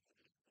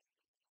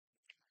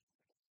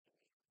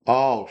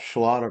 Oh,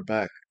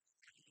 Schlotterbeck.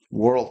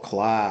 World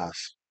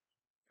class.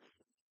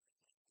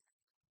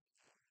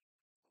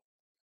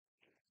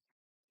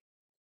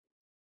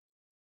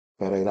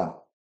 Pereira.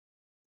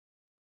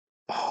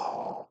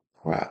 Oh,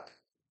 crap.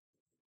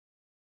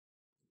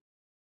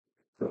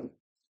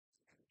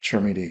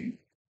 Chermity.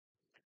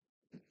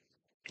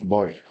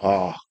 Boy.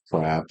 Oh,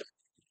 crap.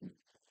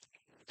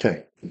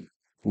 Okay.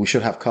 We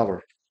should have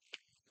cover.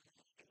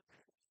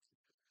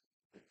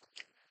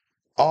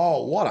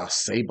 Oh, what a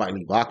save by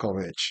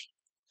Livakovic.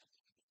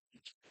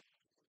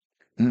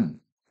 Mm,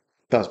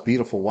 that's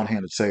beautiful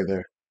one-handed save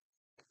there.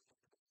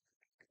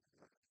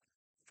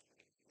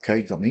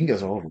 Okay,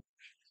 Dominguez over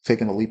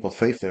taking a leap of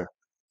faith there.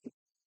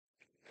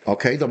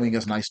 Okay,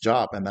 Dominguez, nice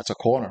job, and that's a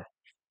corner.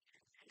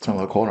 It's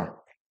another corner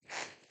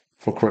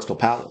for Crystal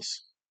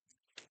Palace.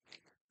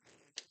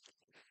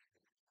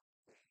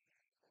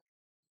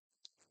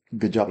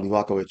 Good job,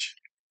 Livakovic.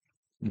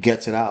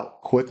 Gets it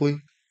out quickly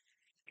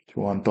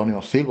to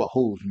Antonio Silva,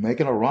 who's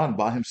making a run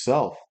by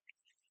himself.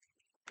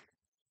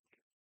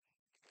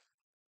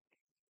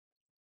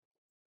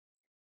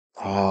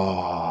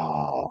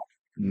 Ah,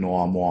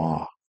 no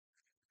more.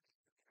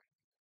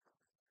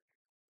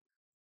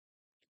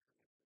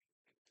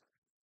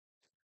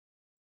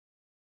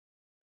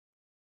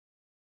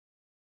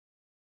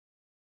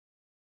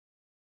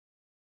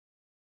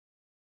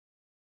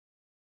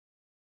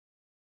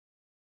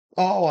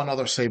 Oh,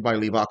 another save by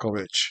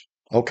Livakovic.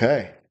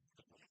 Okay.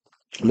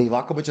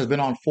 Livakovic has been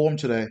on form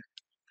today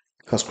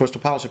because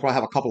Crystal Palace should probably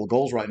have a couple of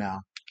goals right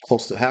now.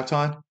 Close to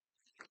halftime.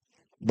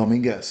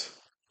 Dominguez.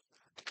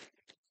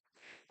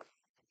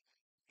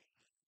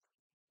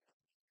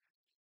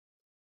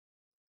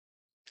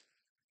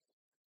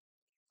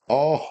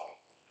 Oh,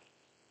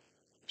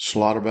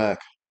 Slaughterback.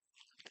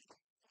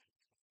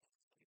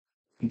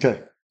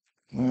 Okay.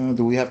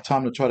 Do we have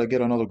time to try to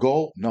get another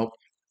goal? Nope.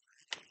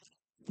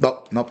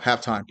 Nope.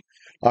 Halftime.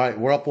 All right,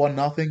 we're up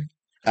 1-0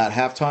 at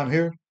halftime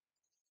here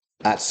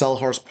at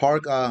Selhurst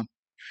Park.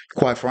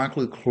 Quite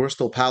frankly,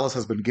 Crystal Palace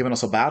has been giving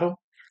us a battle.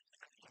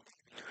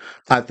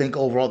 I think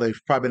overall they've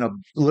probably been a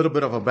little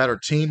bit of a better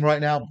team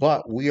right now,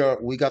 but we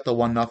got the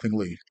 1-0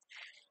 lead.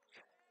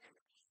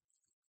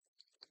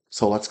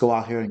 So let's go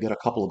out here and get a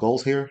couple of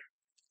goals here.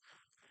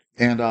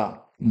 And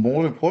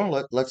more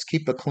important, let's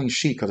keep the clean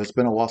sheet because it's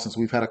been a while since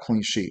we've had a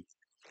clean sheet.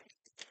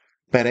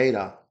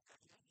 Pereira.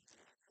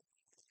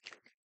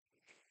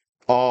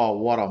 Oh,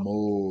 what a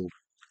move.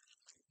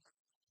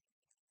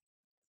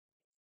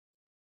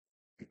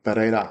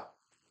 Pereira.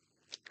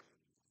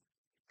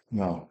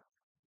 No.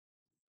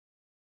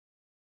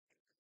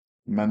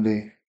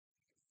 Mendy.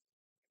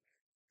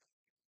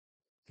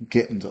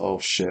 Getting to, oh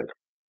shit.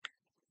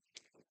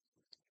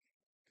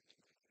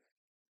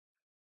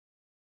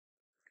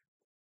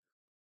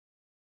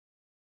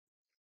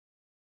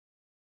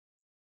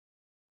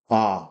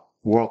 Ah,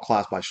 world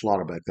class by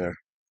Schlotterbeck there.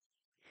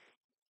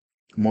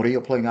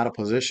 Murillo playing out of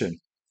position.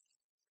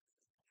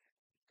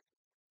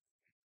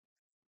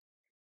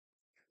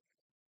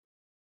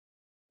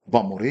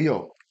 But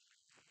Murillo.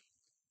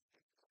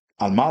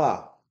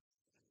 Almada.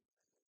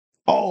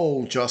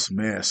 Oh, just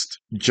missed.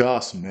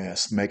 Just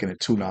missed, making it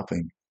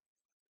 2-0.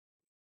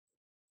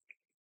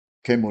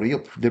 Okay,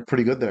 Murillo did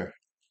pretty good there.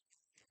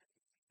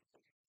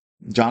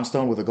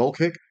 Johnstone with a goal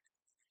kick.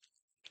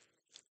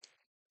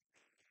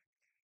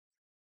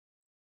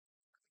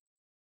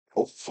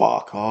 Oh,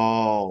 fuck.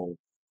 Oh,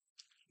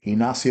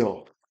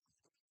 Ignacio.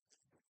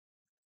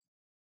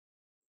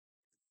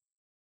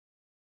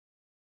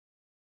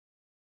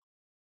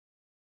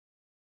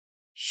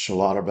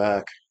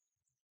 Schlotterbeck.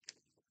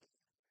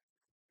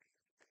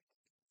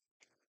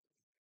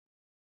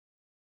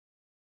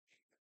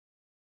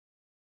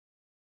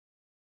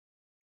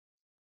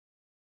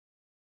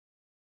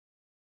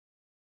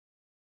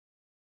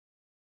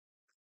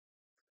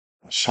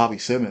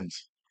 Xavi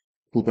Simmons,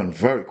 who's been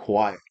very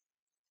quiet.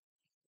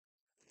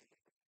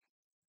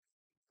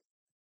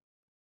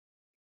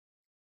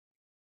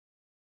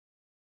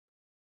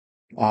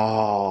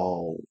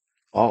 Oh,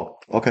 oh,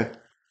 okay.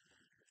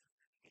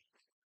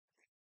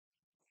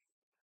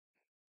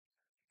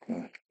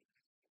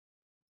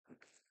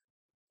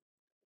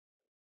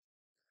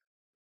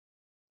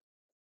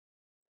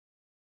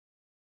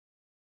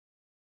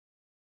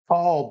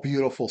 Oh,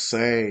 beautiful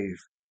save.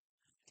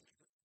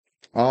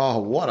 Oh,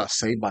 what a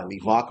save by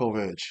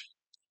Livakovic.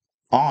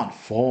 On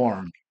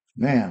form.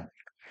 Man,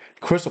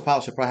 Crystal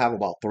Palace should probably have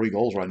about 3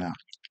 goals right now.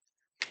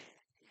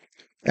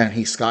 And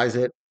he skies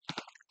it.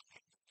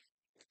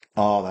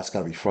 Oh, that's got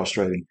to be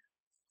frustrating.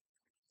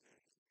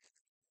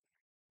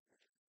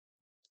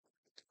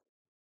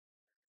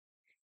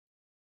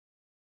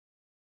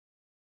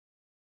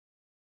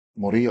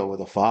 Murillo with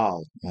a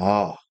foul.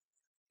 Oh,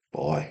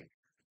 boy.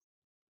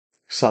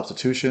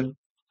 Substitution.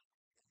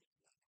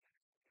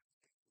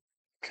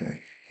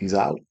 Okay, he's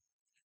out.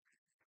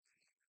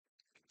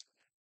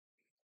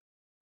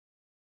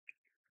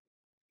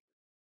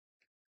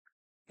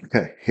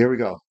 Okay, here we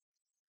go.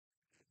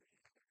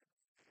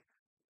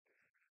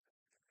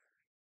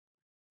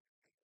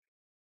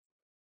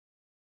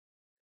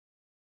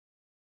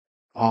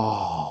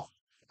 Oh,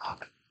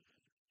 fuck.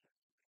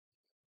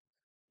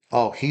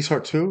 Oh, he's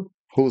hurt too?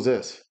 Who's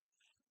this?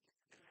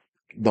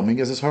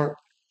 Dominguez is hurt?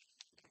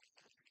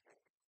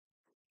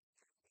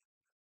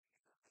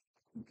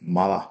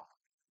 Mala.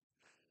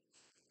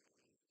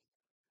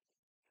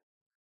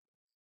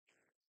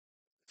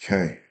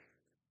 Okay.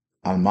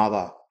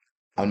 Almada.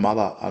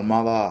 Almada.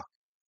 Almada.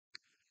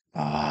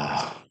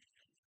 Ah,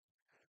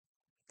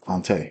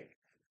 Ante.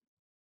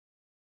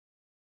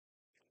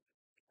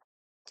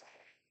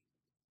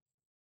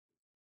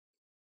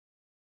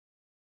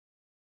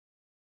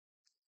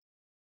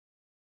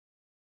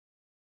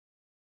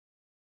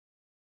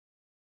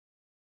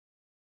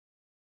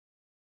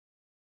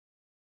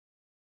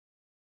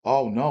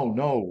 Oh, no,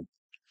 no.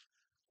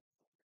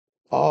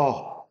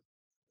 Oh,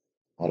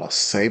 what a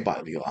save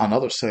by Leo.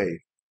 Another save.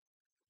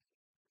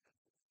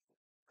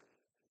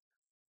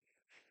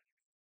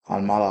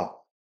 Almada.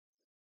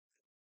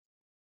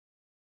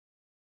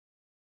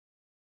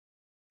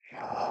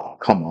 Oh,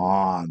 come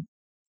on.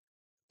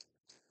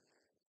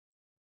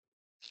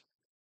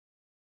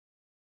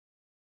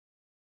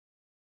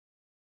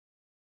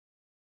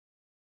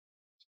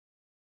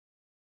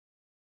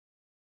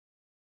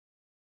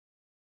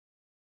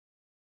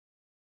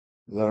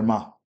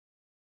 Lerma.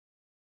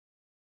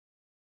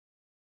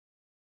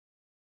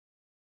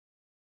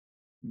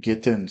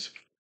 Gittins.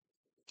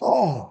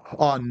 Oh,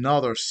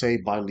 another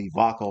save by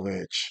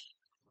Livakovic.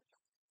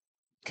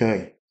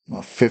 Okay,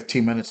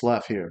 15 minutes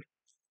left here.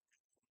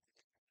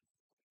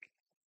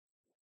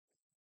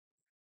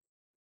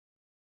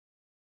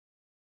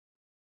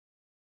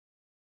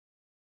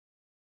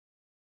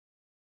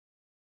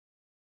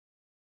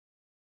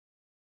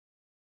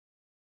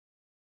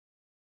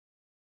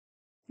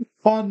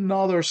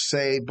 Another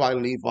save by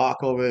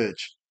Livakovic.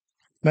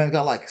 Man,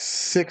 got like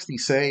 60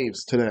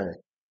 saves today.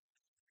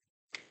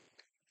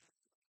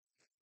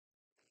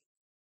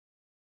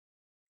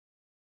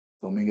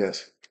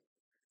 Dominguez.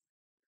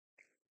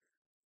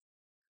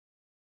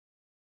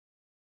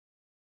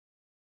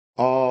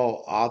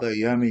 Oh,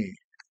 Adeyemi.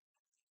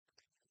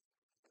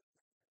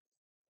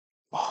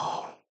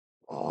 Oh,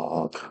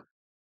 fuck.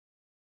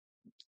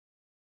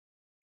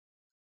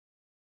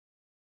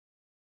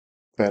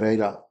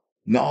 Pereira.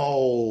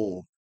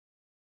 No.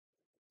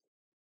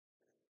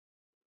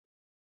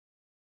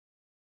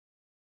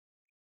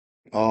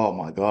 Oh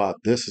my God.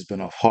 This has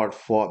been a hard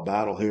fought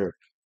battle here.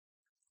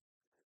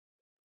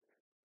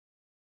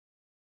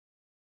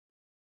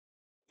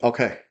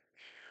 Okay.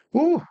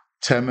 Woo.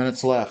 10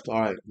 minutes left. All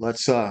right.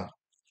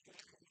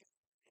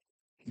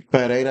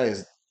 Pereira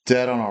is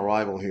dead on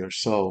arrival here.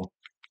 So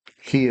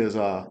he is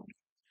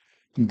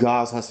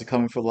Gaz has to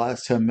come in for the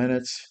last 10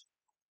 minutes.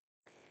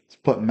 Let's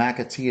put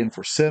McAtee in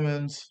for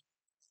Simmons.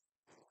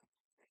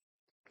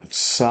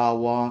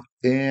 Sawa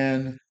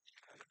in.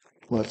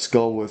 Let's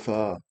go with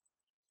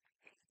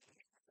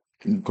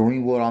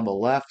Greenwood on the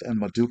left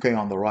and Maduke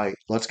on the right.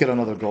 Let's get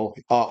another goal.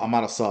 Oh, I'm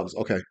out of subs.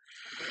 Okay.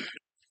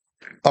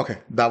 Okay.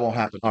 That won't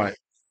happen. All right.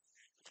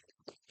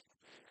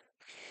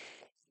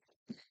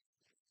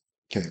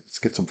 Okay, let's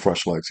get some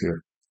fresh legs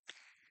here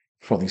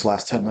for these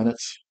last 10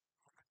 minutes.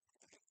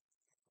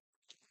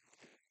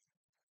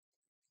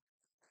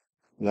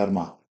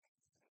 Lerma,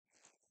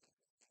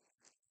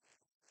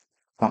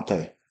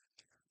 Conte,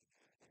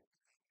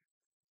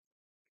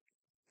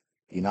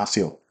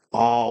 Ignacio.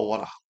 Oh,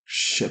 what a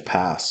shit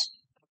pass.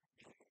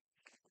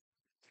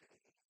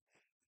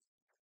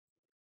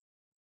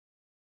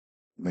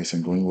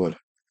 Mason Greenwood.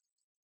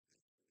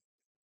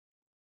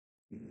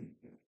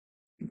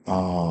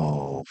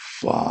 Oh,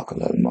 fuck,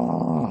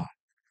 Lerma.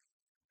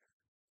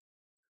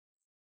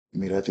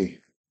 Miretti.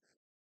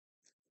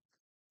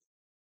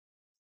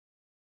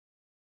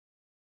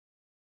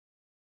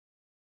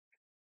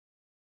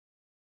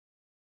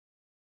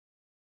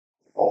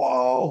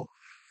 Oh,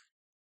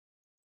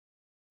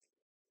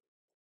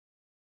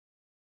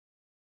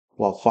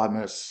 well, 5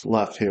 minutes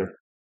left here.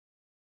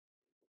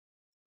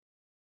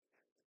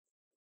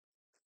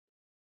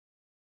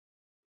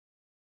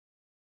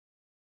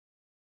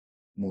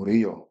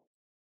 Murillo.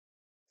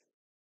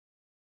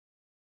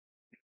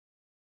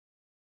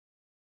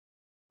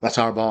 That's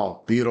our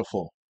ball.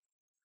 Beautiful.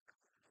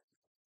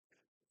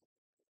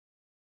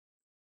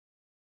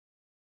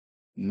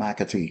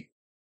 McAtee.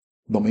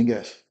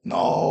 Dominguez.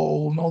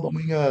 No, no,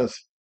 Dominguez.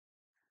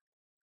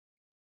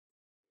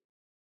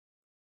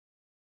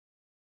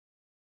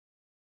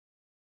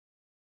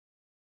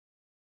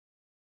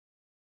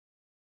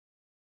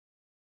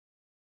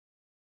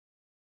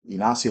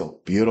 Ignacio.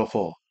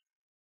 Beautiful.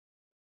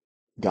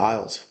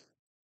 Giles.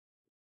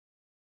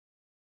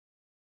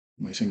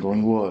 Mason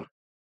Greenwood.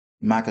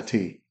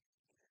 McAtee.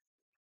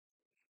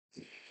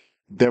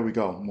 There we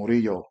go.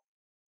 Murillo.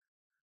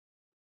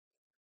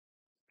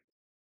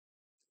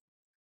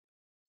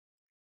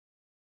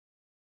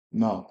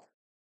 No.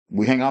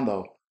 We hang on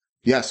though.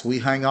 Yes, we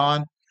hang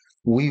on.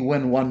 We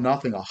win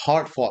 1-0. A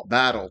hard fought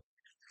battle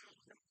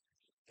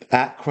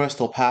at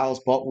Crystal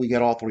Palace, but we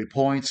get all 3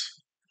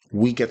 points.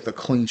 We get the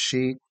clean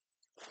sheet.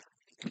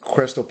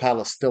 Crystal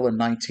Palace still in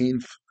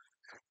 19th.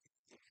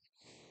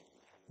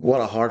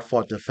 What a hard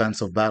fought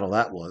defensive battle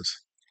that was.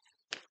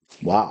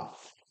 Wow.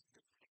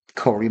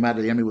 Kareem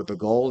Adeyemi with the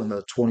goal in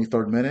the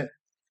 23rd minute.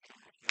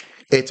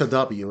 It's a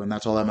W, and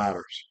that's all that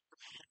matters.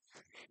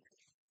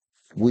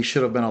 We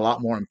should have been a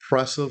lot more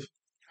impressive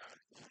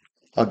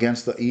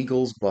against the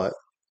Eagles, but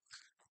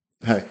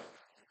hey,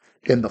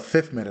 in the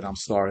 5th minute, I'm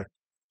sorry.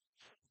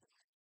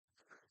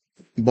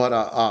 But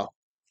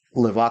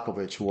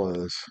Livakovic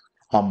was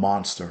a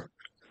monster.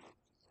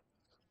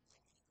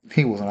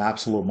 He was an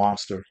absolute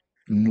monster.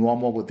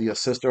 Normal with the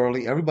assist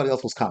early. Everybody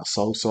else was kind of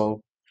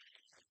so-so.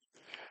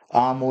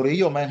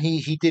 Murillo, man,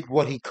 he did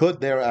what he could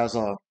there as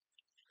the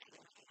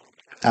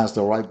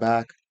right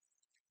back.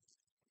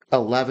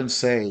 11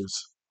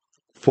 saves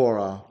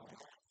for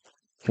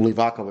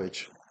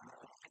Livakovic.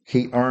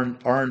 He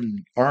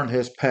earned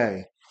his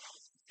pay.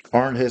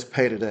 Earned his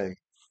pay today.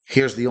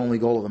 Here's the only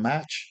goal of the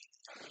match.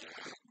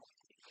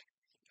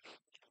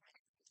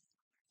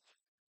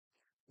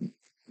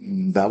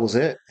 That was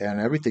it, and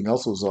everything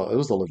else was it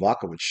was the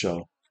Livakovic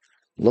show.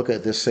 Look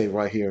at this save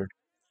right here.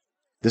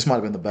 This might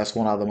have been the best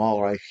one out of them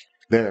all, right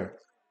there.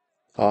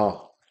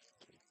 Oh,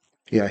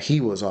 yeah,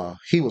 he was on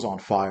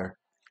fire.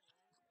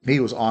 He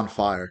was on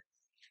fire.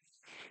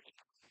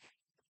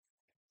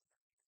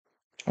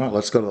 All right,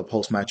 let's go to the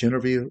post-match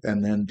interview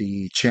and then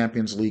the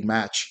Champions League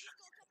match,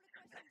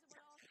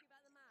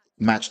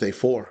 match day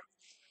 4.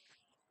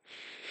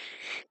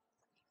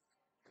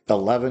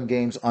 11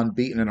 games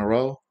unbeaten in a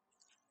row,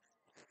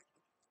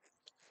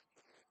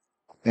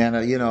 and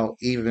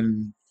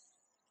even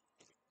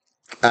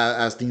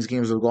as these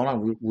games have gone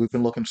on, we've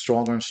been looking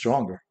stronger and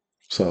stronger.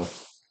 So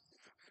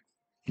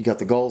you got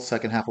the goal.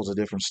 Second half was a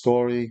different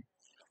story.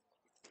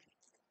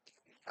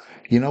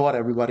 You know what,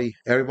 everybody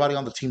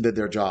on the team did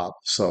their job.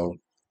 So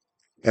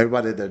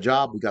everybody did their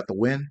job. We got the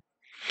win.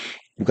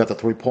 We got the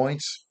 3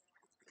 points.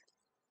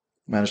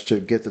 Managed to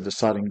get the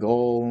deciding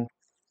goal.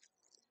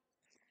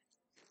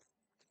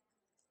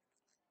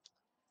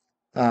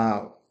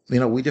 Uh,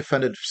 we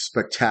defended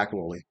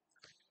spectacularly.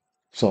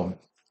 So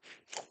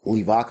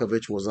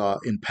Livakovic was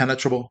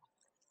impenetrable.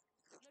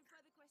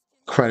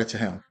 Credit to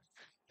him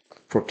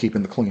for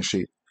keeping the clean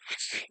sheet.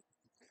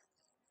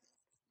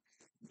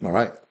 All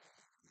right,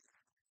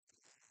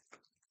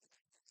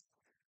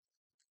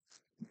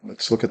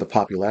 let's look at the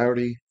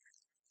popularity.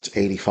 It's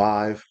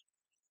 85.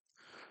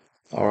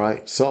 All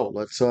right, so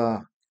let's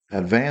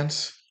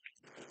advance.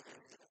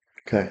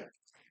 Okay,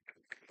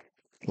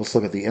 let's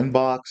look at the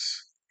inbox.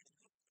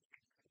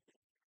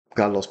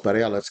 Carlos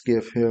Perea, let's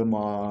give him,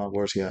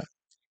 where's he at?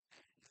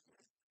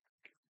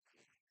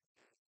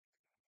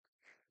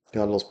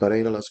 Carlos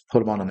Pereira, let's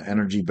put him on an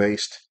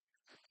energy-based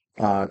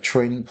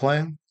training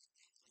plan.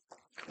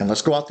 And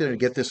let's go out there and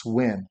get this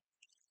win.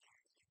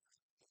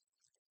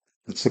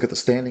 Let's look at the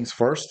standings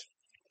first.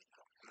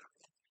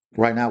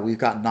 Right now, we've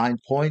got 9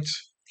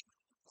 points.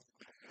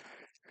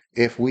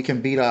 If we can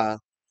beat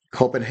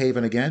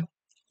Copenhagen again,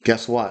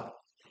 guess what?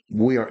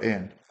 We are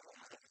in.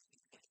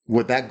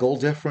 With that goal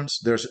difference,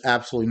 there's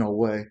absolutely no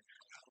way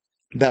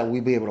that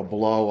we'd be able to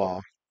blow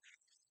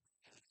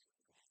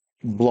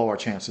blow our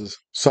chances.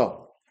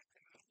 So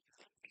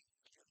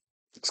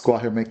let's go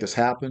out here and make this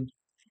happen.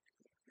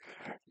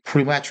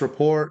 Pre-match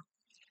report,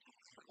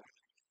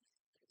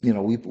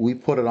 we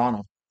put it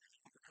on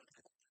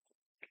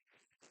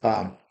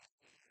them.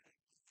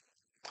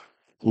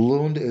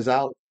 Lund is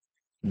out,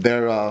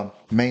 their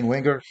main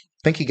winger. I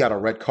think he got a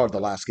red card the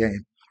last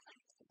game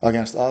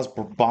against us.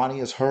 Bonnie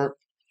is hurt.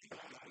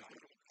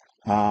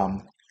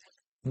 Um,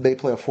 they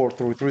play a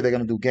 4-3-3. They're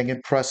going to do gang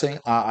pressing.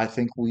 I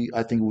think we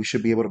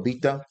should be able to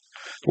beat them.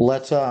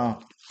 Let's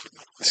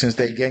since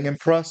they gang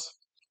press,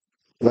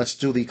 let's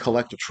do the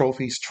collector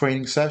trophies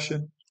training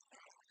session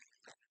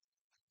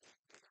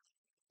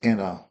and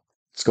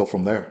let's go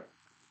from there.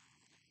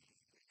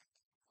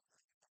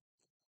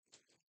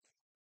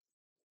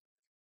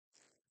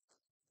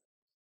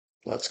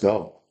 Let's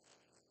go.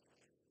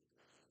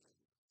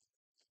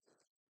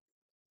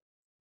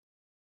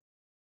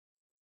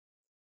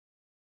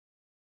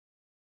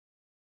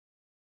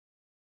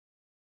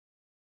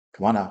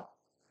 Come on now.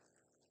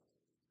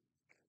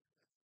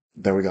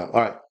 There we go.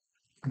 All right.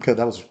 Okay,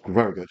 that was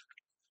very good.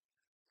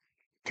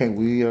 Okay,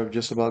 we are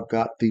just about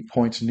got the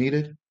points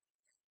needed.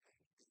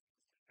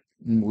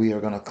 We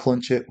are going to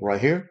clinch it right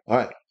here. All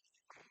right.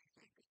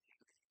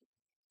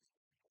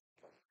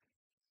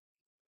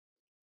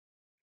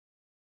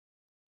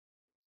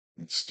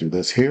 Let's do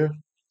this here.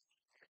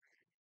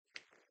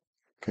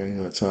 Okay,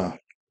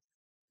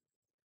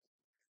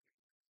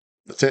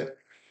 that's it.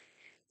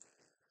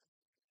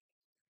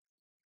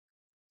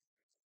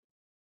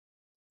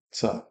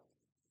 So,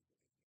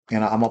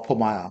 and I'm gonna put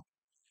my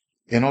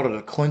in order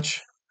to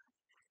clinch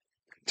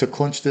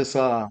this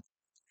I'm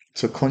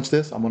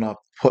gonna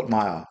put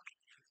my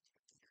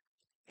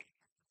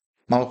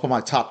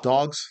top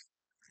dogs.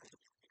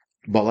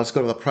 But let's go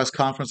to the press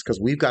conference because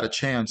we've got a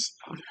chance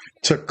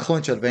to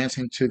clinch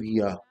advancing to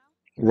the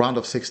round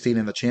of 16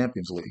 in the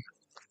Champions League.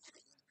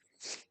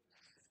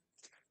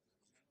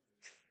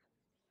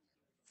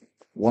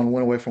 One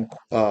win away from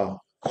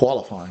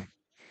qualifying.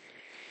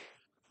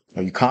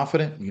 Are you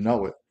confident? You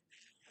know it.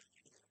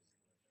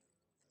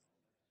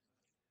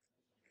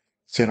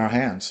 It's in our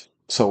hands.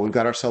 So we've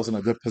got ourselves in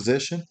a good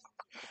position,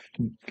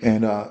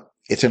 and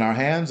it's in our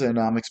hands. And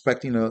I'm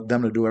expecting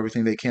them to do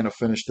everything they can to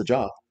finish the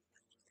job.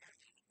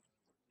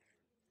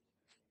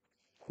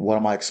 What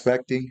am I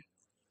expecting?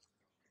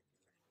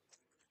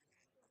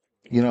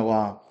 You know,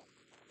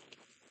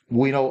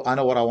 I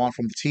know what I want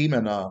from the team,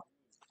 and I'll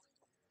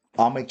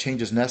make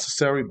changes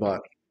necessary.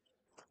 But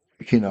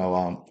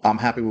I'm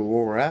happy with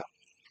where we're at.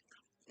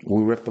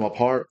 We ripped them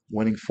apart,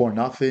 winning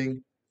 4-0.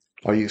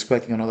 Are you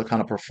expecting another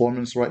kind of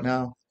performance right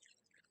now?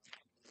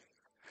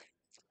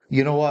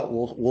 You know what?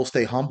 We'll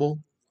stay humble.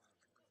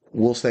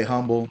 We'll stay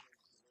humble,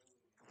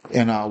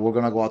 and we're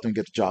gonna go out there and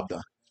get the job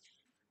done.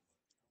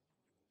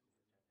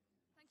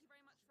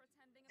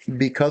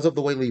 Because of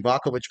the way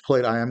Livakovic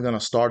played, I am gonna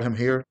start him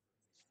here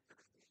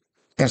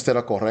instead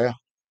of Correa.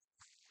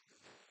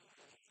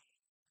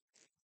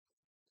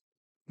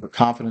 The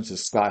confidence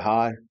is sky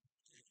high.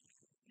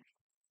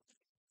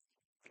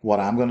 What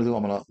I'm gonna do,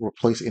 I'm gonna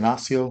replace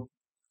Inacio,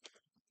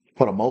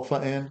 put a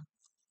Mofa in,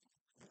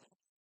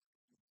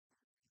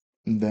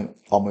 and then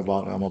I'm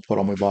gonna put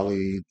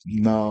Almibali.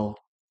 No,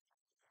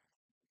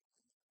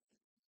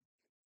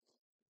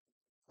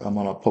 I'm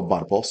gonna put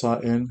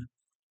Barbosa in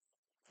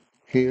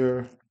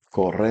here.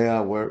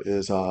 Correa, where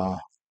is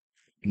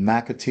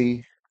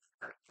McAtee?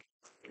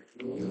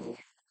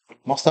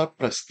 Must start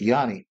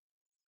Prestiani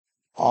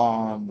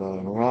on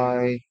the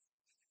right.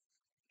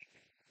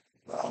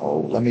 Oh,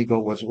 let me go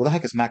with where the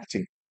heck is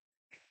McAtee?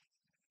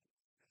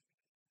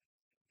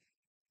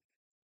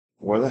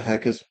 Where the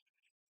heck is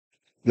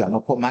Yeah, I'm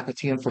gonna put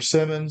McAtee in for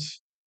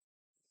Simmons.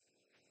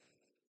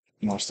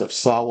 I'm gonna step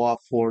Sawa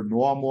for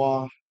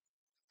Nwamwa.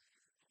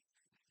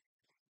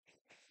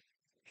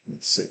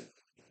 Let's see.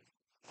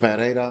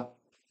 Pereira.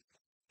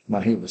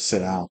 Man, he would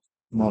sit out.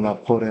 I'm gonna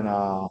put in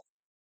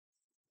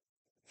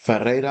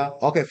Ferreira.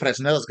 Okay,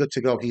 Fresnella's good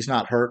to go. He's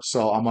not hurt,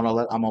 so I'm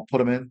gonna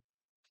put him in.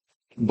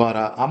 But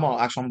I'm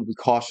gonna be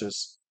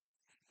cautious.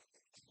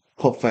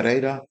 Put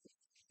Ferreira.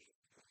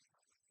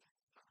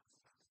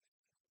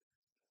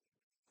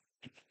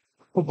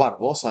 Put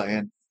Barbosa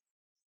in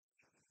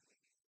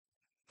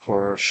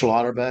for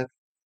Schlotterbeck.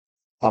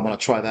 I'm gonna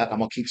try that. I'm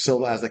gonna keep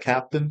Silva as the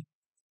captain.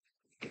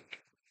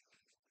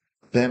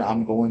 Then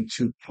I'm going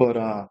to put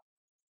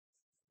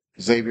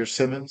Xavier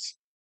Simmons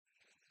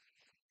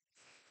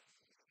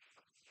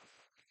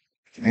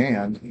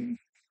and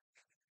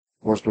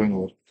where's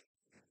Greenwood?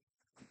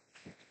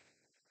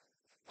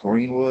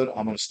 Greenwood.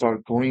 I'm gonna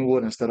start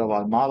Greenwood instead of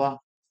Almada.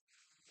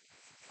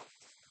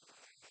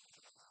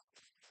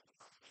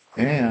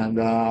 And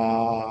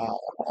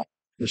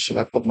should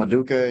I put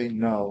Maduke?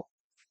 No.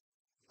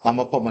 I'm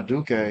gonna put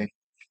Maduke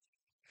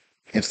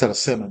instead of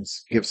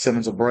Simmons. Give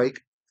Simmons a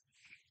break.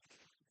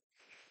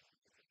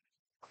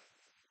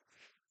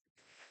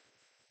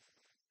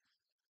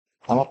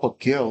 I'm gonna put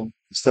Gill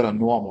instead of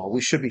Normal.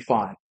 We should be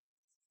fine.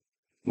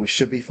 We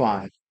should be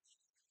fine.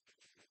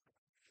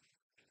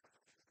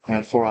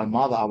 And for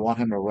Almada, I want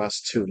him to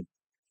rest too.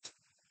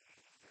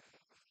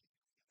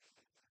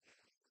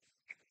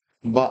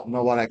 but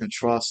nobody I can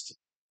trust.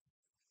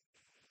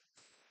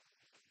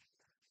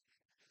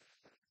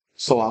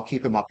 So I'll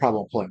keep in my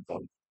probable playing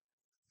though.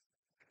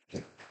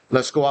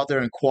 Let's go out there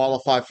and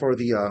qualify for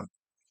the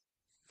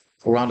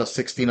round of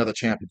 16 of the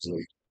Champions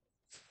League.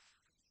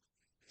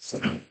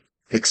 So,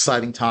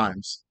 exciting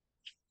times.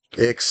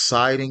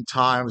 Exciting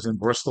times in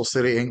Bristol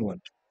City,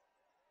 England.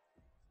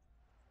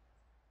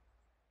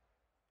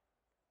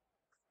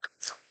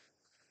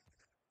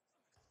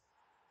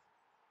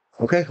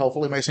 Okay,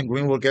 hopefully Mason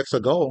Greenwood gets a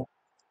goal.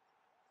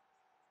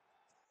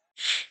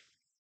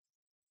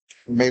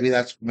 Maybe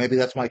that's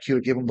my cue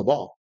to give him the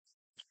ball.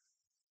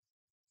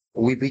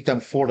 We beat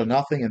them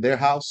 4-0 in their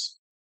house.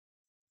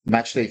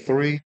 Match day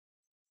 3.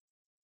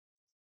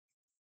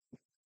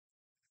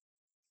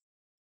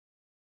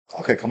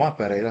 Okay, come on,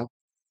 Pereira.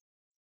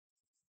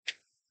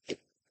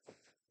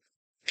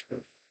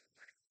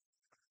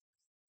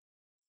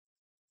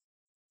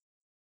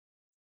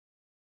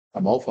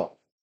 I'm over.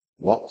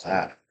 What was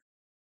that?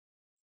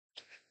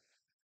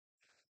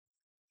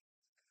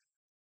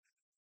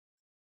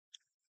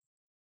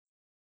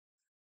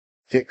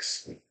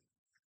 Hicks.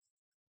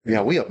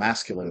 Yeah, we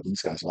emasculated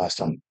these guys last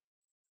time.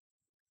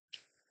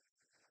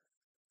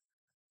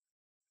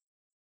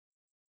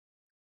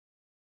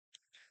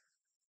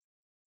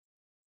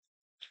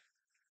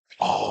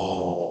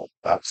 Oh,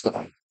 that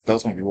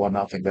was gonna be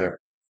 1-0 there.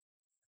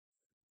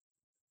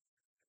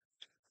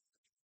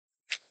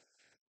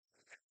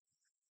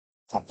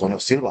 Antonio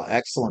Silva,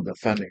 excellent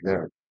defending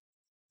there.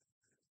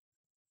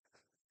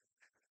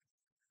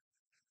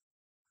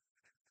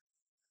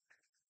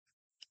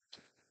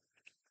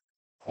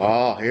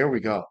 Oh, here we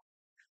go.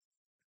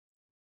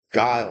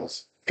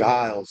 Giles,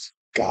 Giles,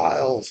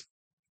 Giles.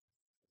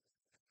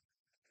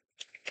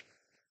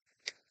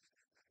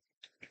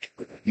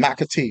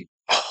 McAtee.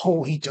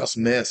 Oh, he just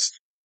missed.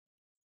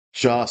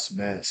 Just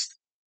missed.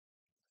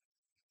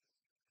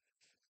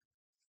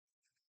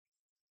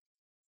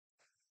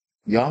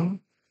 Young,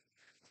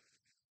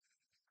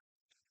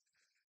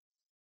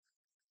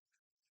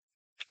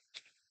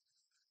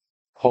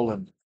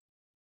 Holland,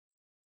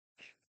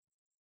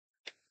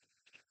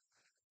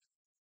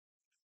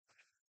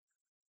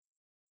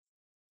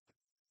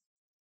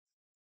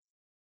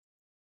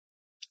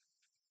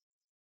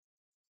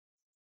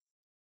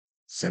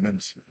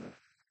 Simmons,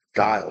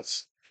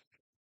 Giles.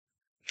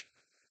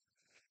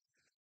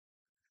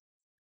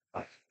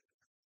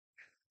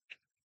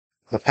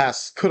 The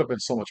pass could have been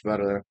so much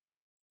better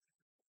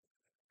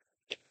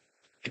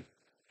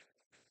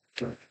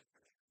there.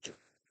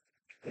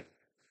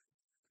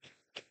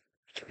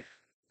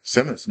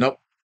 Simmons, nope.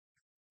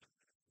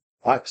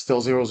 All right,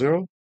 still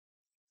 0-0.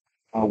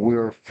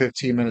 We're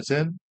 15 minutes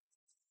in.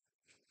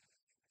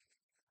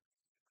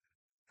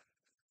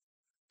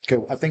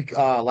 Okay, I think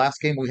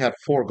last game we had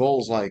 4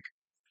 goals like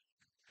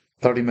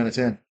 30 minutes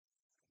in.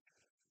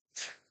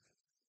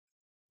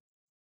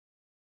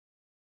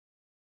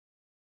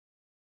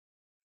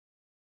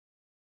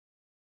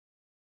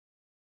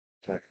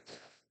 Okay.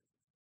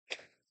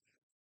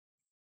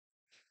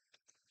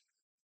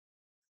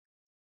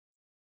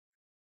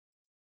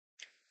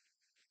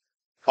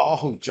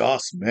 Oh,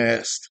 just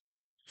missed.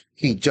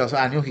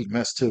 I knew he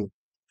missed too.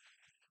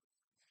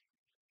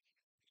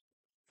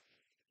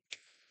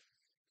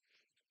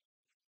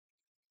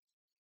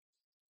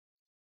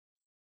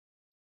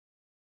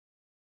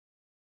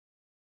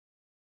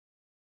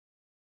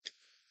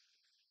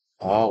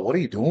 Oh, what are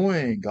you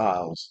doing,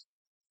 Giles?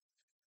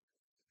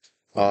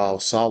 Oh,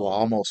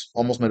 Sawa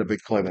almost made a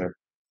big play there.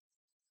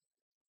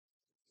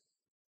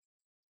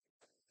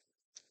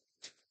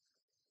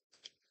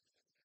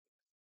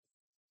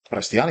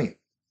 Cristiani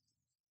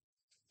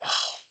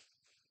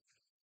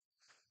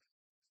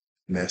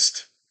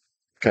missed.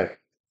 Okay.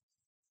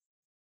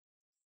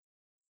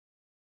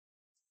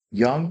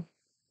 Young,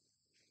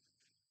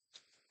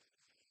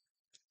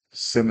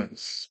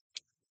 Simmons.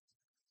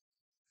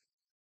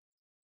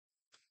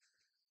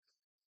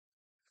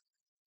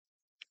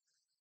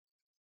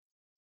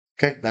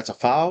 Okay, that's a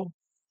foul.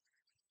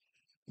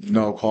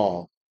 No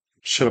call.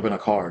 Should have been a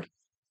card.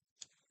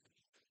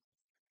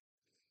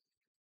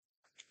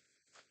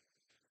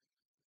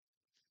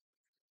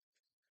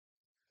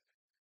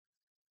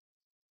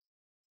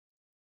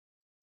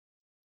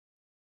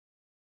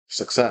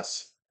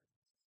 Success.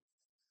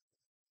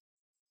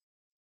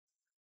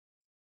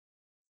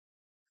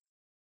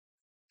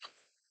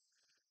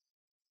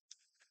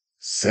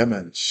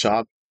 Simmons.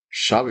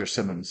 Xavier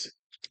Simmons.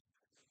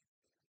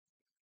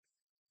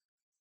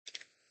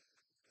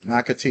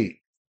 McAtee.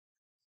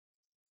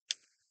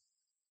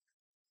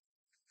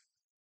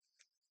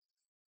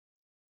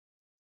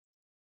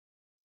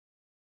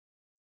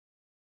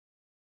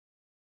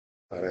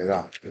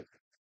 Pereira.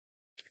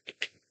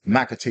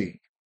 McAtee.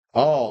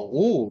 Oh,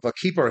 ooh, the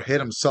keeper hit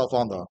himself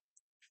on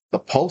the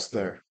post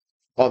there.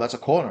 Oh, that's a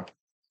corner.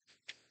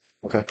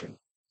 Okay.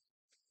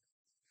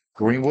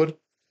 Greenwood.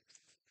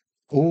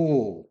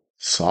 Ooh,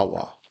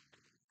 Sawa.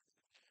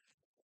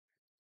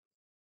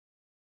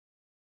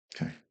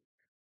 Okay.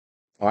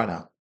 All right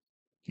now.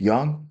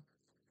 Young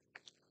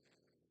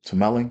to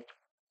Melling.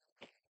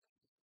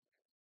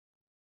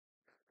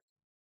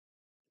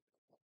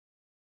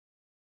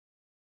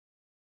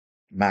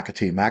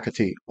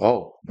 McAtee.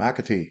 Oh,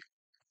 McAtee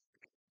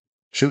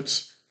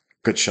shoots.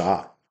 Good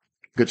shot.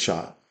 Good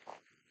shot.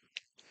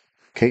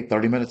 Okay,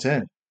 30 minutes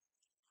in.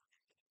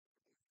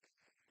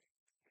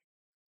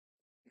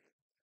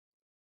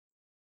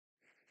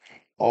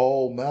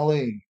 Oh,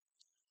 Melly.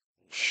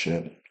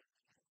 Shit.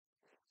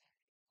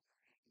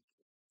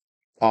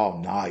 Oh,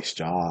 nice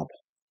job.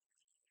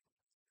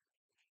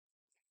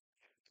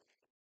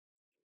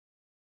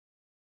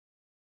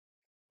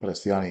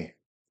 Prestiani.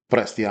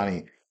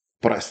 Prestiani.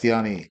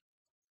 Prestiani.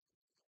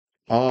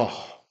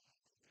 Oh,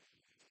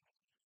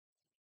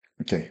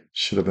 okay.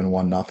 Should have been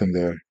 1-0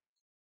 there.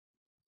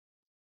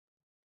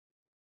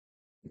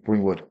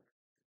 Greenwood.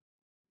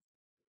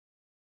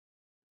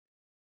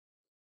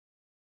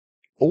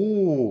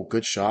 Oh,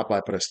 good shot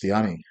by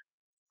Prestiani.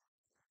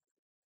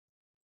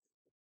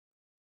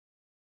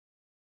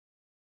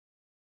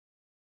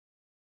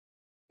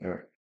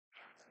 There.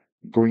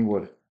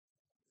 Greenwood.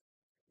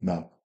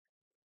 No.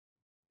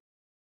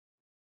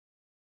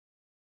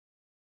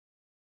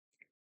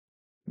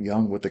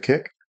 Young with the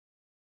kick.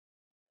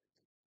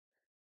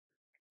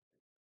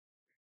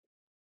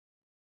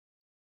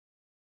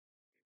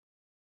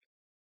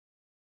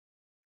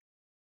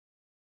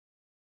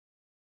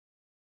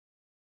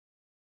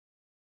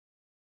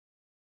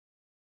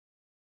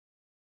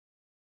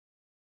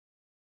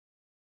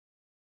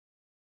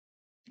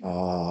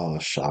 Oh,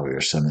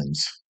 Xavier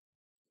Simmons.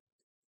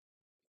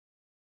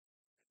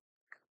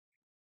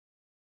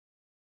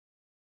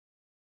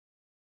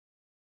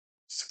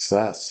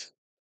 Success.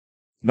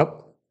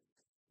 Nope.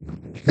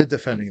 Good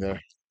defending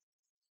there.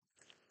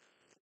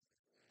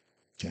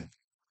 Okay.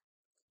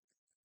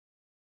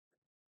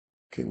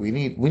 Okay, we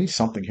need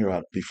something here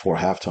at before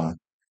halftime.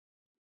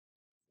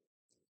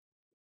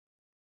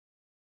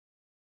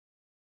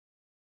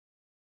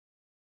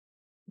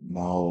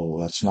 No,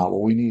 that's not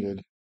what we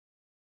needed.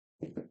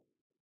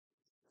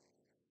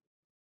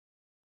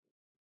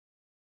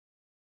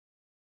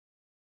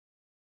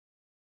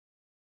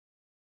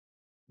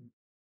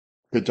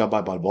 Good job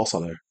by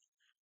Barbosa there.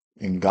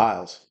 And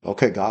Giles.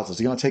 Okay, Giles, is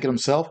he gonna take it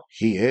himself?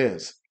 He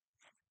is.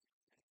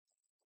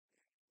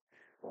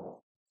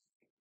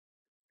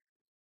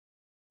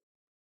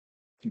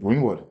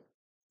 Greenwood.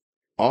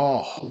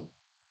 Oh,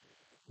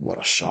 what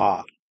a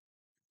shot.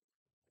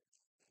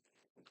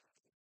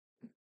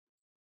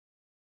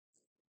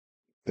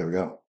 There we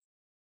go.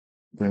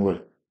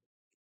 Greenwood.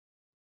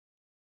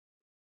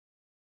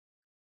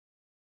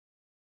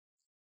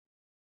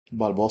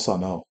 Barbosa,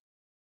 no.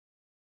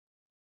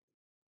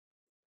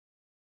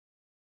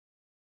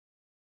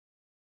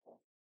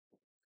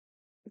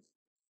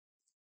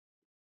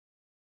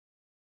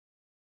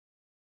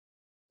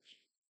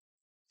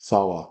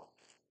 Sawa.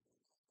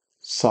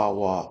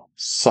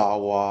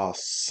 Sawa.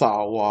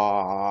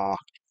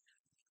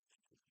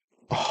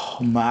 Oh,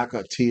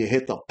 McAtee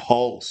hit the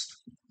post.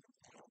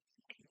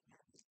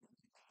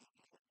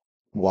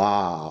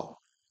 Wow.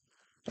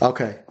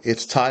 Okay,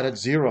 it's tied at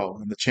 0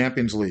 in the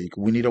Champions League.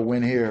 We need a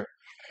win here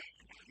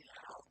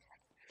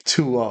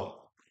to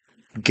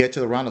get to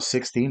the round of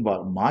 16,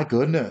 but my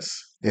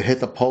goodness, it hit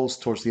the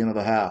post towards the end of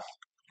the half.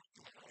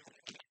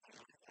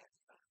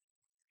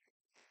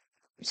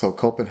 So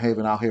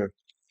Copenhagen out here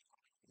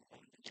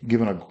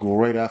giving a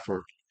great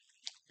effort.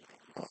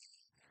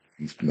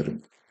 He's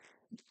committed.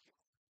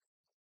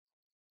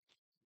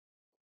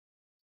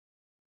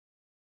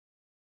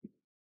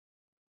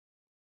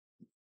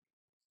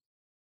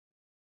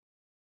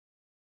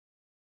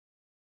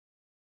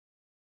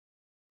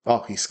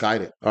 Oh, he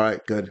skied it. All right,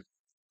 good,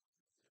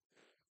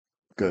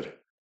 good.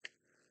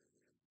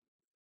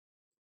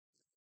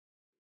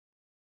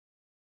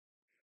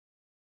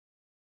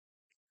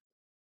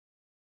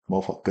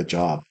 Mofo, good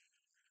job.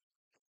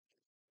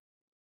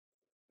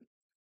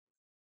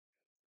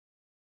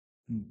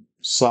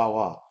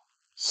 Sawa,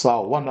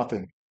 Sawa,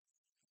 1-0.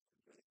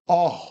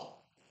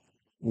 Oh,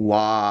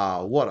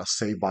 wow, what a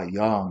save by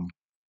Young.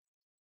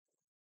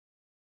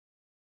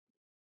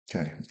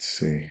 Okay, let's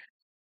see.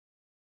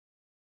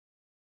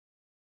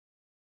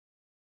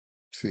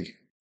 See,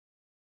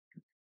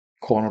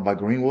 corner by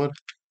Greenwood.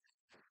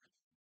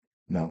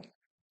 No,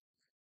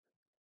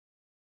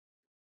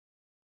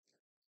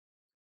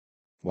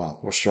 wow,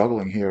 we're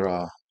struggling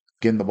here.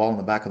 Getting the ball in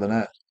the back of the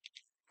net.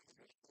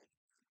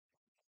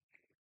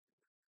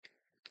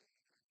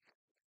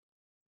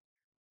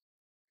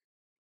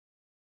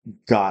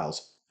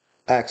 Giles,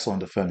 excellent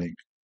defending.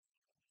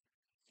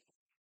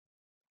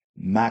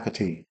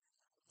 McAtee,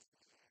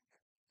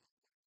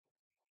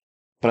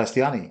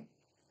 Prestiani.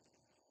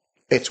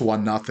 It's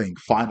 1-0.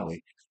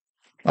 Finally.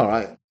 All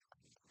right,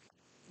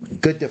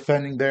 good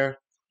defending there.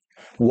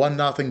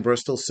 1-0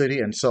 Bristol City,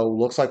 and so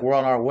looks like we're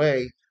on our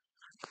way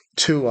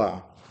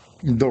to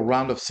the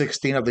round of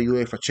 16 of the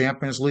UEFA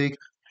Champions League,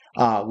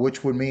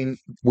 which would mean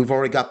we've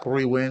already got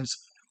 3 wins.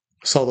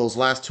 So those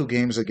last 2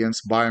 games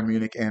against Bayern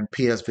Munich and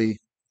PSV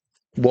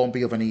won't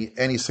be of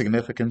any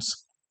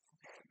significance.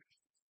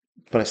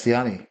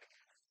 Prestiani,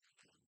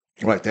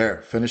 right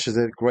there, finishes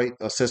it. Great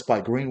assist by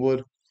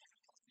Greenwood.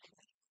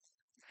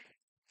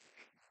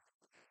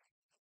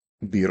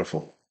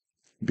 Beautiful.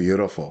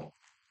 Beautiful.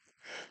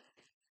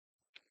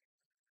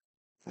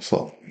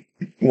 So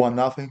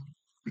 1-0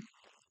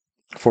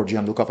 for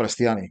Gianluca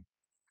Prestiani.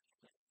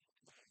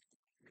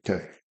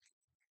 Okay.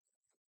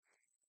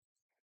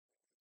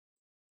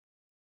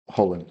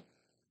 Holland.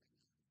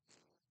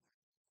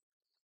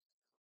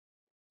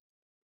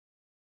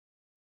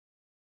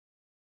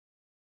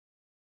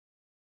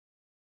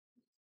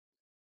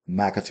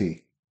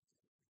 McAtee.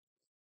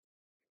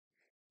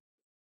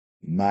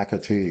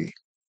 McAtee.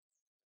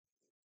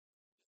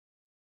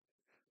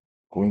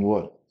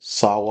 Greenwood.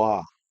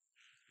 Sawa.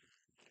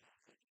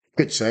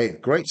 Good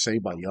save. Great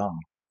save by Young.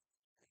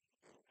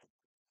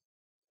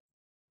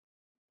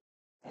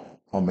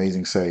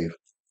 Amazing save.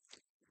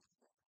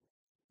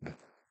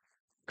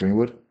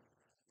 Greenwood.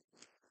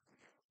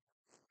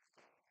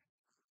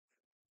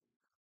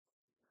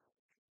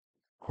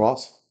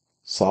 Cross.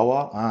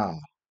 Sawa. Ah.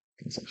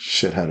 He's a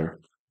shit header.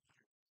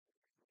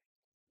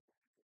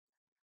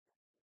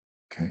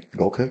 Okay.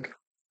 Goal kick.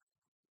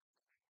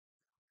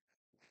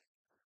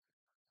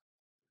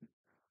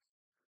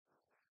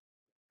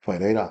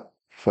 Ferreira.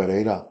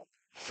 Ferreira.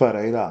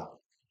 Ferreira.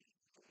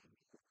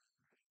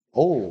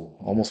 Oh,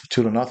 almost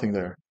 2-0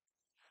 there.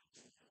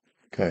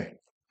 Okay.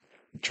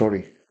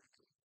 Chorty.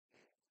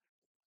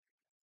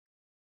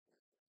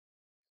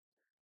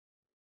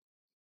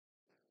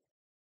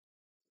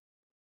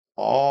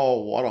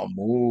 Oh, what a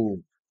move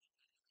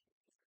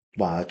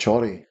by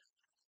Chorty.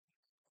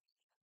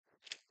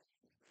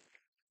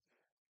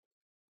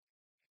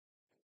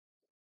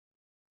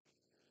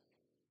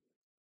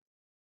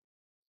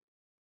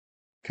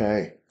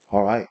 Okay.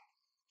 All right.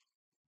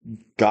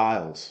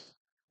 Giles.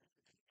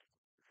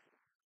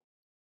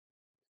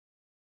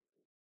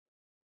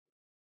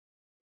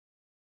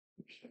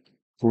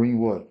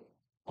 Greenwood.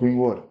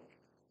 Greenwood.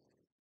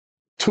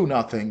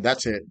 2-0.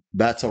 That's it.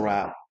 That's a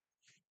wrap.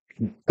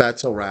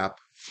 That's a wrap.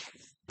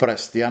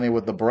 Prestiani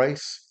with the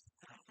brace.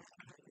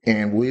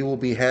 And we will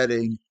be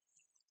heading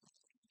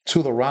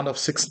to the round of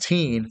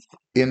 16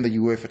 in the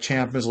UEFA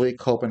Champions League.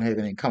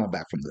 Copenhagen ain't coming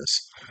back from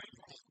this.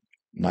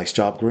 Nice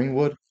job,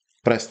 Greenwood.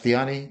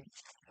 Prestiani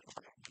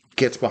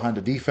gets behind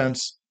the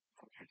defense.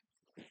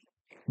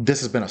 This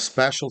has been a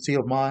specialty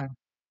of mine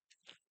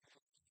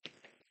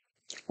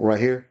right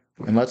here.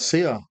 And let's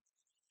see,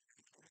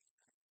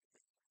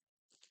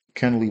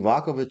 can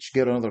Livakovic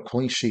get another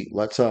clean sheet?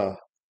 Let's try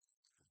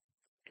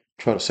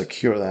to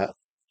secure that.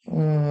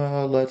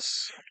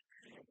 Let's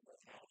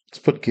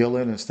put Gill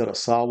in instead of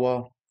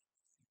Sawa.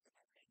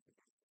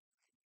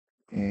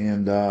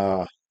 And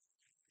I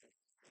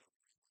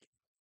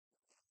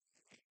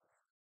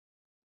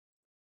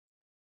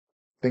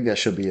think that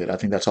should be it. I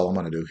think that's all I'm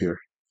going to do here.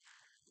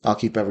 I'll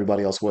keep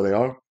everybody else where they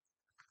are.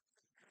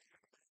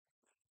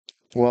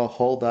 Well,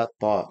 hold that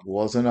thought.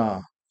 Wasn't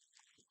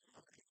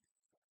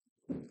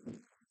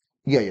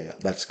yeah.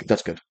 That's good.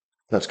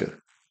 That's good.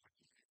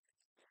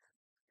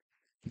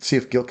 Let's see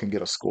if Gill can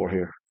get a score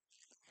here.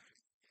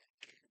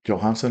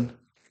 Johansson,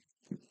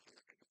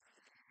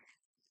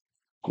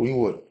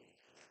 Greenwood.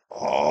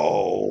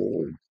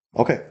 Oh,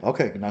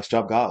 okay. Nice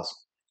job, guys.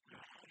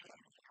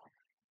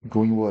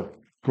 Greenwood,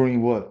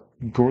 Greenwood,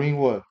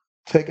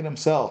 taking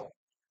himself.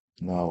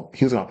 No,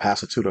 he was gonna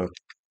pass it to the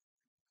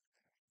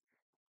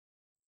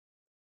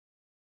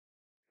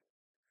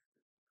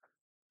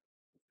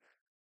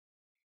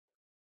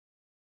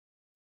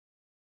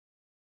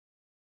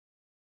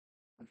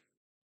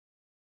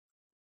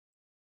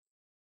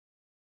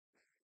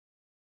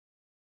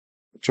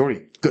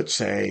Jordy. Good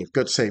save,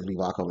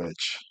 Livakovic.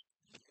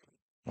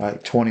 All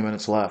right, 20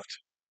 minutes left.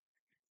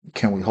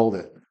 Can we hold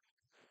it?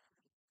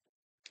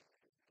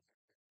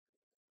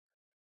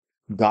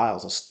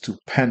 Giles, a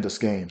stupendous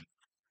game.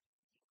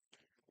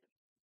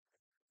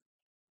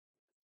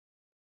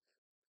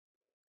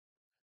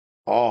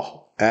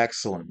 Oh,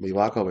 excellent.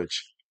 Livakovic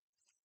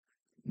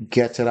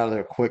gets it out of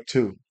there quick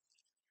too.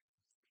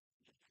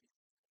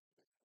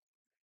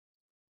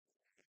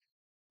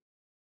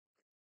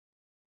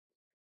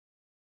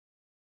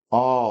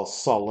 Oh,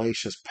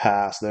 salacious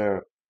pass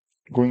there.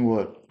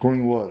 Greenwood.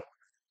 3-0.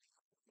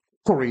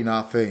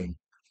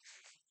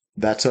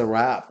 That's a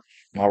wrap.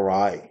 All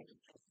right.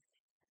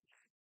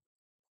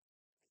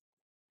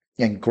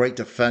 And great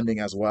defending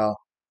as well.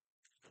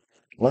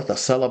 Let the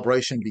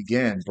celebration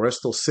begin.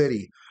 Bristol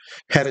City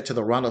headed to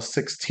the round of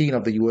 16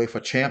 of the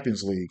UEFA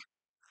Champions League.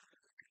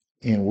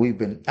 And we've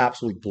been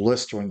absolutely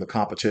blistering the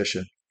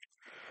competition.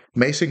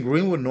 Mason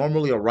Greenwood,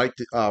 normally a right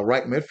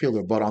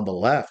midfielder, but on the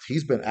left,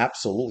 he's been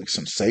absolutely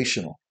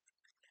sensational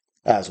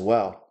as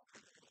well.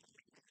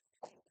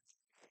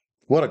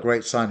 What a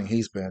great signing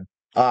he's been.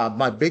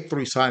 My big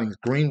three signings: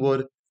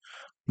 Greenwood,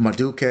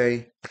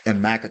 Maduke,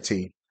 and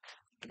McAtee,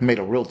 made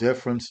a real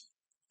difference,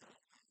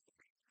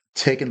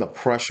 taking the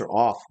pressure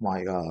off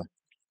my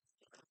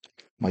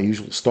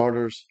usual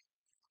starters.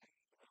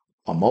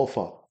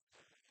 Amofa.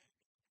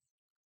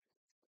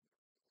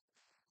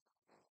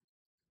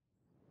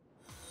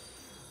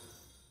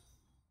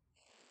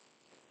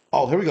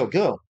 Oh, here we go,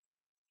 Gil.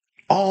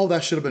 Oh,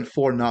 that should have been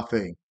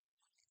 4-0.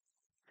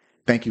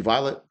 Thank you,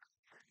 Violet.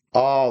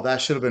 Oh,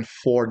 that should have been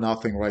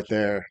 4-0 right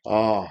there.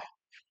 Oh,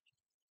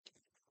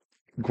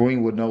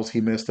 Greenwood knows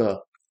he missed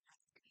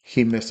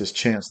his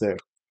chance there.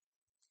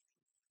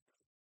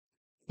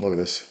 Look at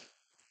this.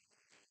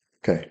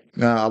 Okay.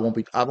 No, I won't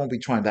be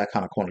trying that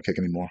kind of corner kick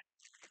anymore.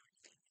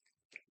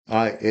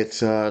 All right, it's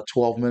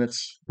 12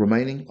 minutes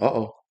remaining.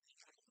 Uh-oh.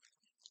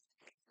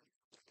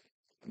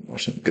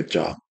 Washington, good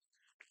job.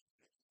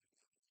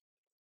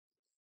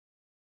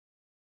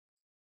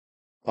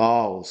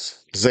 Oh,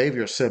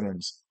 Xavier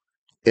Simmons.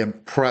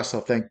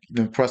 Impressive.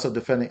 Impressive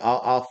defending.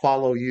 I'll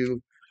follow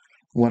you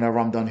whenever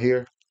I'm done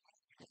here.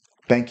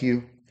 Thank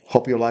you.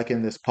 Hope you're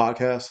liking this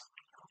podcast.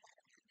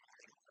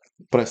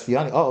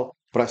 Prestiani. Oh,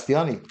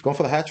 Prestiani going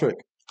for the hat trick.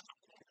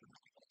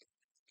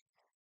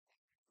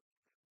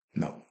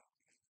 No.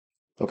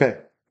 Okay.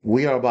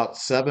 We are about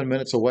 7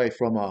 minutes away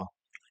from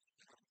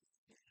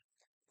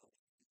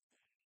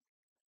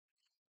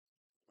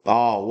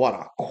oh, what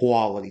a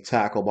quality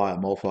tackle by a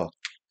mofa.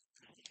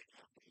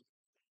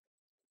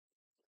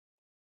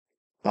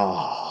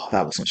 Oh,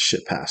 that was a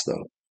shit pass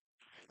though.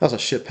 That was a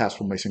shit pass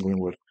from Mason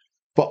Greenwood.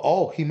 But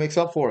oh, he makes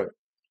up for it.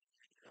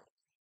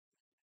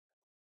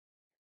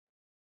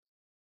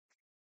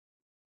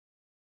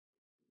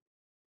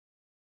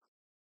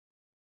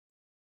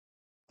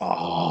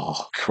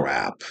 Oh,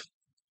 crap.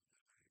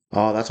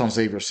 Oh, that's on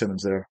Xavier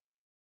Simmons there.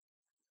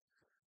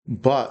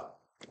 But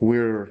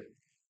we're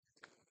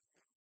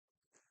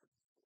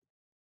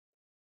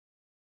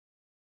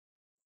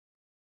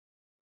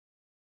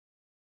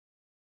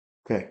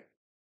okay.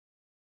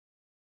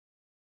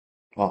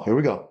 Oh, here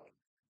we go.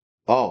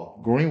 Oh,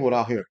 Greenwood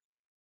out here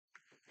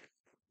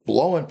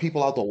blowing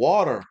people out the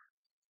water.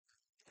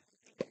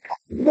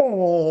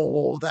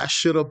 Whoa, that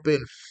should have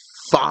been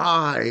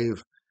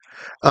five.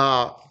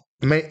 Uh,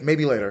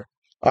 maybe later.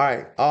 All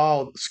right.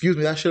 Oh, excuse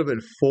me. That should have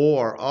been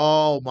four.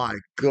 Oh my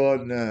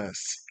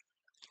goodness.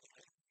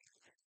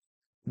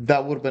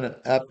 That would have been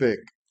an epic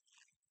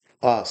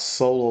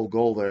solo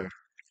goal there.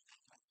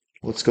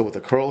 Let's go with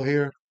the curl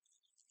here.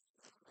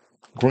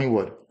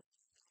 Greenwood.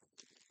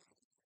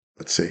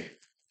 Let's see.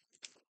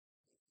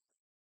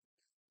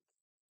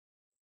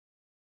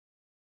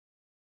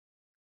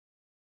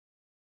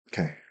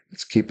 Okay.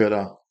 Let's keep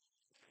that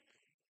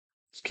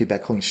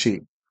clean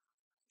sheet.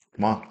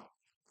 Come on.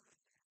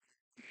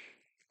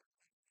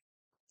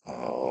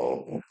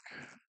 Oh,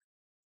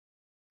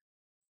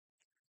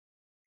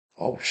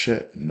 oh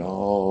shit.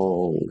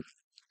 No.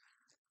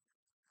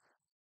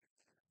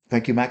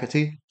 Thank you,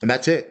 McAtee. And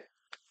that's it.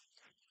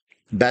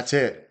 That's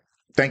it.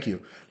 Thank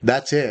you.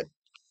 That's it.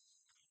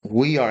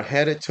 We are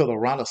headed to the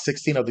round of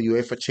 16 of the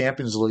UEFA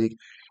Champions League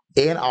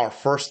in our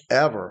first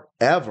ever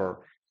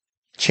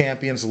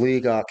Champions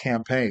League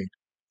campaign.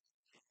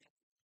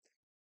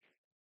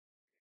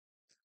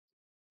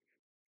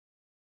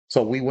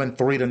 So we win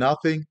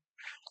 3-0.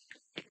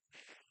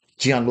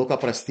 Gianluca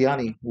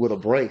Prestiani with a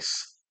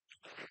brace.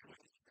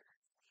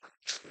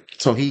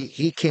 So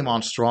he came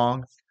on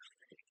strong.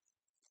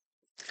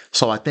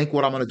 So I think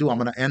what I'm going to do, I'm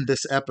going to end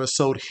this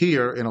episode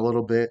here in a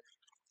little bit.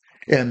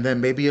 And then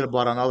maybe in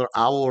about another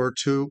hour or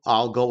two,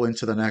 I'll go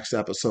into the next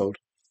episode.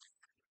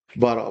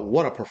 But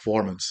what a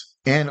performance.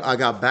 And I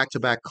got back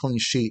to back clean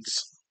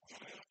sheets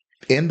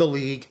in the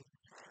league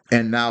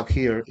and now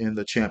here in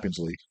the Champions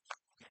League.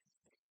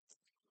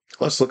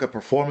 Let's look at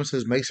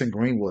performances. Mason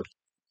Greenwood,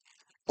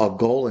 a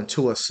goal and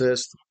two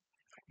assists,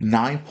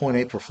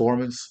 9.8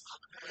 performance.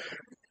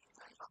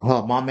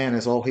 My man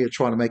is all here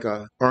trying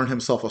to earn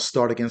himself a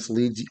start against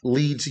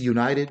Leeds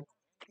United.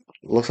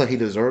 Looks like he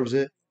deserves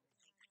it.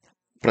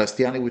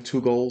 Prestiani with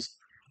two goals.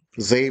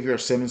 Xavier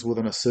Simmons with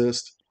an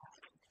assist.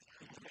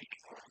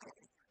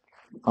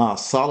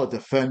 Solid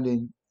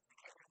defending.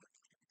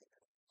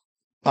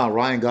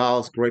 Ryan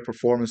Giles, great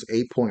performance,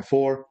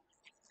 8.4.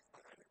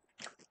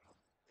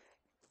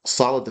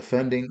 Solid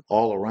defending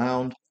all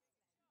around.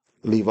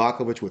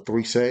 Livakovic with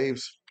three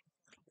saves.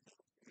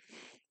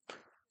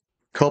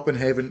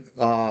 Copenhagen,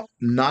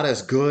 not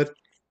as good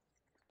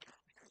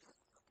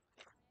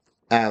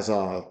as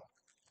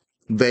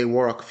they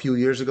were a few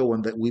years ago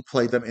when we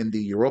played them in the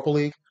Europa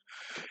League.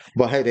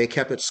 But hey, they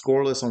kept it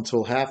scoreless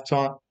until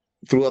halftime,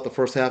 throughout the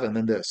first half, and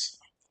then this.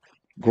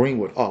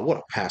 Greenwood, oh, what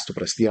a pass to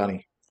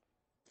Prestiani.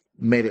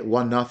 Made it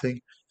 1-0,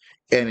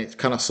 and it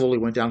kind of slowly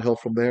went downhill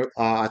from there.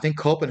 I think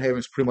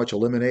Copenhagen's pretty much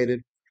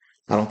eliminated.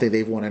 I don't think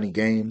they've won any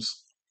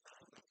games.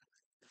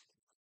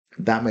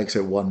 That makes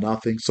it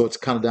 1-0. So it's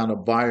kind of down to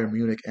Bayern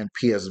Munich and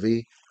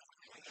PSV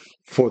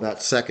for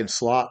that second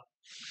slot.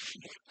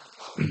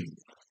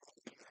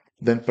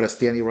 Then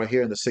Prestiani right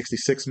here in the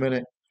 66th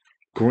minute.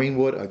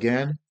 Greenwood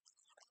again.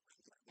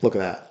 Look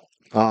at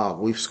that.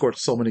 We've scored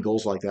so many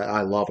goals like that.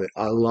 I love it.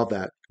 I love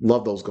that.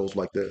 Love those goals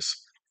like this.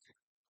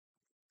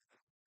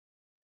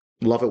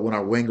 Love it when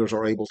our wingers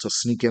are able to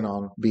sneak in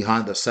on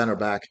behind the center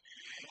back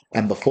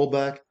and the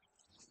fullback.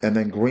 And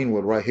then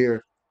Greenwood right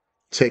here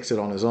takes it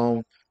on his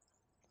own.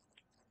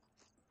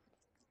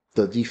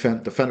 The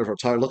defenders are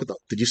tired. Look at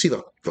did you see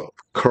the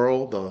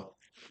curl,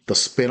 the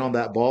spin on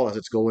that ball as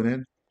it's going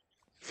in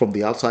from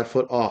the outside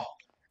foot? Oh,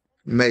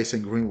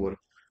 Mason Greenwood.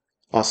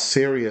 A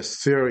serious,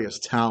 serious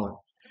talent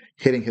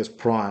hitting his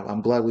prime.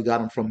 I'm glad we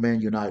got him from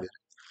Man United.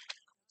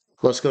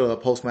 Let's go to the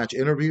post-match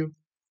interview.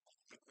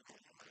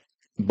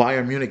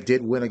 Bayern Munich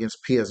did win against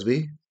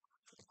PSV.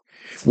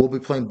 We'll be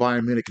playing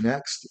Bayern Munich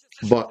next,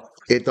 but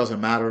it doesn't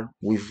matter.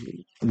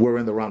 We're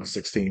in the round of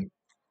 16.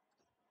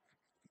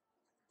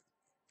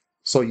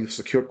 So you've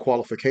secured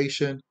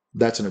qualification.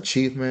 That's an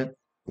achievement.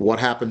 What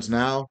happens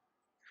now?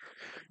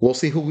 Let's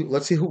see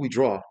who we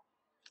draw.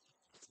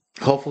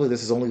 Hopefully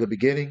this is only the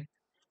beginning.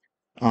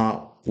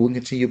 We can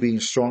continue being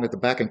strong at the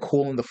back and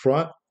cool in the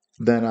front.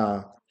 Then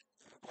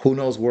who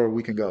knows where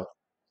we can go.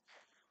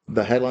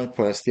 The headline,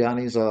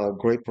 Prestiani's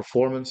great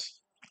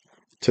performance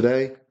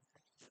today.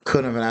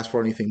 Couldn't have asked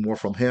for anything more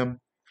from him.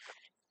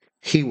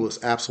 He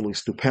was absolutely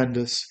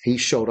stupendous. He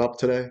showed up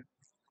today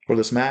for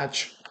this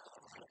match.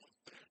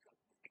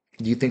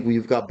 Do you think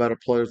we've got better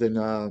players than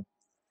no,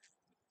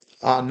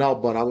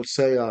 but I would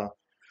say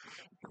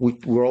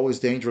we're always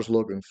dangerous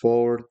looking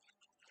forward.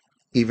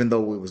 Even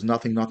though it was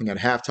nothing at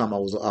halftime, I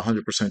was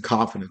 100%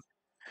 confident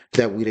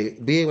that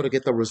we'd be able to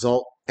get the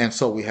result, and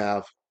so we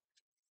have.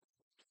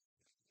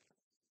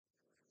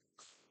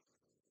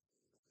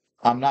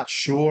 I'm not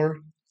sure.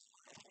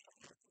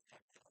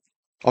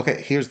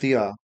 Okay, here's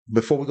the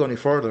before we go any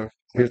further,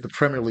 here's the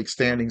Premier League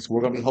standings.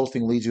 We're going to be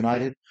hosting Leeds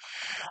United.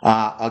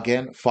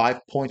 Again, 5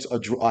 points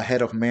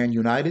ahead of Man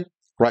United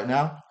right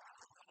now.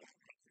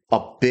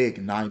 A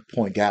big 9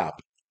 point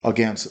gap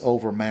against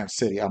over Man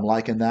City. I'm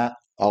liking that.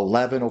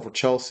 11 over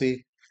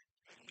Chelsea.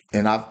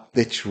 And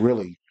it's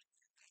really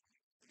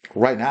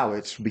right now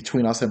it's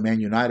between us and Man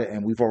United,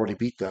 and we've already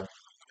beat them.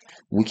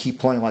 We keep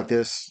playing like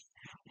this,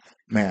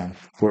 man.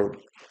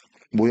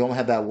 We only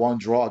had that one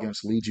draw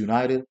against Leeds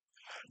United.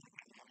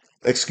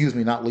 Excuse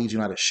me, not Leeds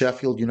United,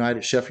 Sheffield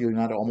United. Sheffield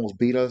United almost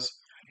beat us.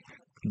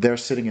 They're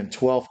sitting in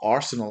 12th.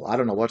 Arsenal, I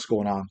don't know what's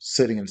going on,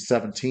 sitting in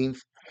 17th.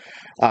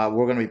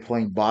 We're going to be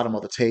playing bottom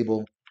of the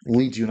table,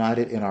 Leeds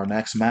United, in our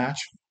next match.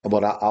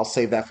 But I'll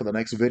save that for the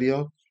next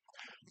video.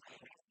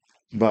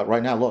 But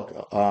right now,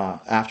 look,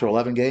 after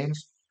 11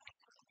 games,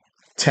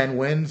 10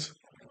 wins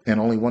and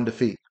only one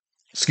defeat.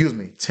 Excuse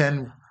me,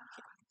 10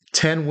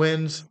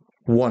 wins,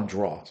 one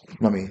draw.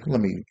 Let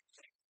me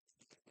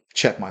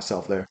check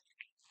myself there.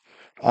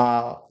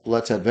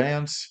 Let's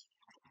advance.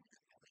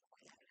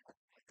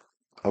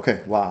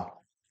 Okay, wow.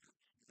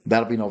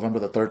 That'll be November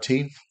the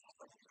 13th.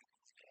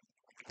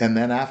 And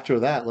then after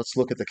that, let's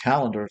look at the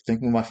calendar. I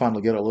think we might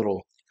finally get a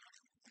little.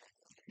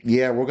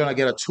 Yeah, we're gonna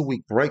get a 2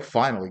 week break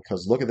finally,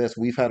 because look at this.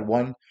 We've had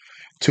one,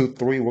 two,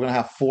 three. We're gonna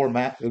have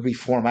it'll be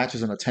 4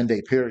 matches in a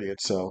 10-day period.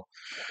 So,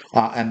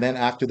 and then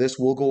after this,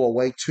 we'll go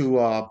away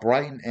to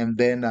Brighton, and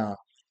then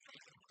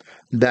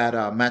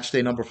that match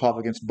day number 5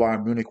 against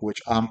Bayern Munich,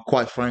 which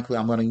quite frankly,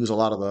 I'm gonna use a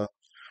lot of the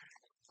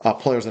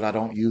players that I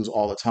don't use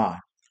all the time,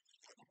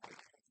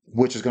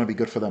 which is gonna be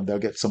good for them. They'll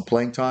get some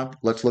playing time.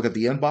 Let's look at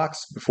the inbox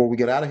before we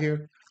get out of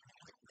here.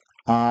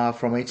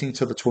 From 18th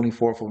to the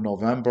 24th of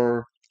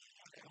November.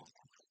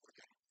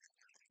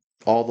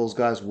 All those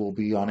guys will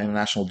be on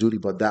international duty,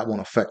 but that won't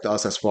affect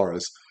us as far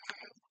as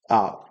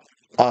uh,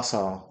 us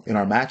in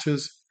our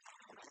matches.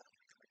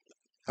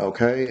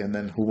 Okay, and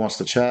then who wants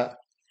to chat?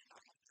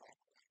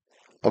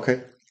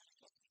 Okay,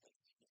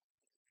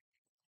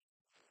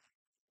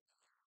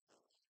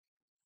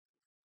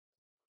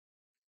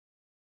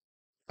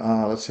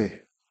 let's see.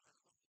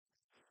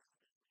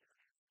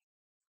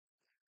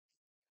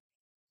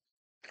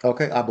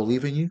 Okay, I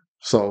believe in you,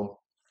 so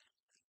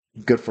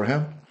good for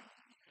him.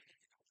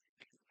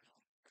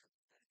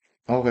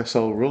 Okay,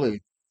 so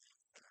really,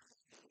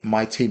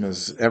 my team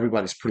is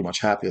everybody's pretty much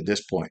happy at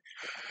this point.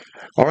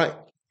 All right,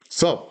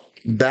 so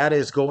that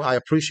is going. I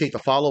appreciate the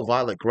follow,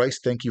 Violet Grace.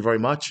 Thank you very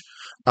much.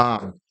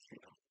 Um,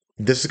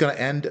 This is going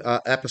to end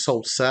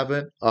episode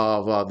 7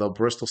 of the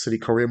Bristol City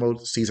Career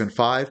Mode season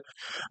 5.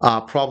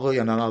 Probably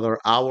in another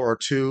hour or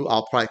two,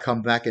 I'll probably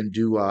come back and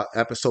do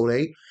episode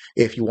 8.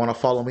 If you want to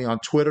follow me on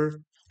Twitter,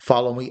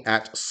 follow me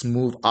at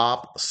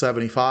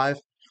SmoothOp75.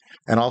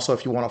 And also,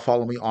 if you want to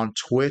follow me on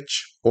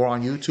Twitch or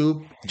on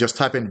YouTube, just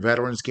type in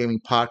Veterans Gaming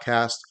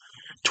Podcast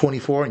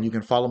 24 and you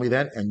can follow me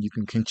then, and you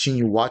can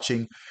continue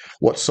watching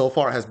what so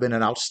far has been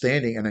an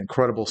outstanding and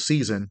incredible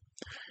season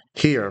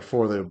here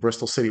for the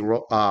Bristol City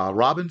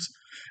Robins.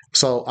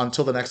 So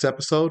until the next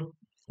episode,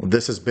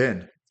 this has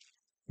been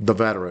the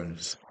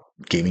Veterans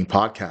Gaming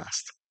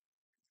Podcast.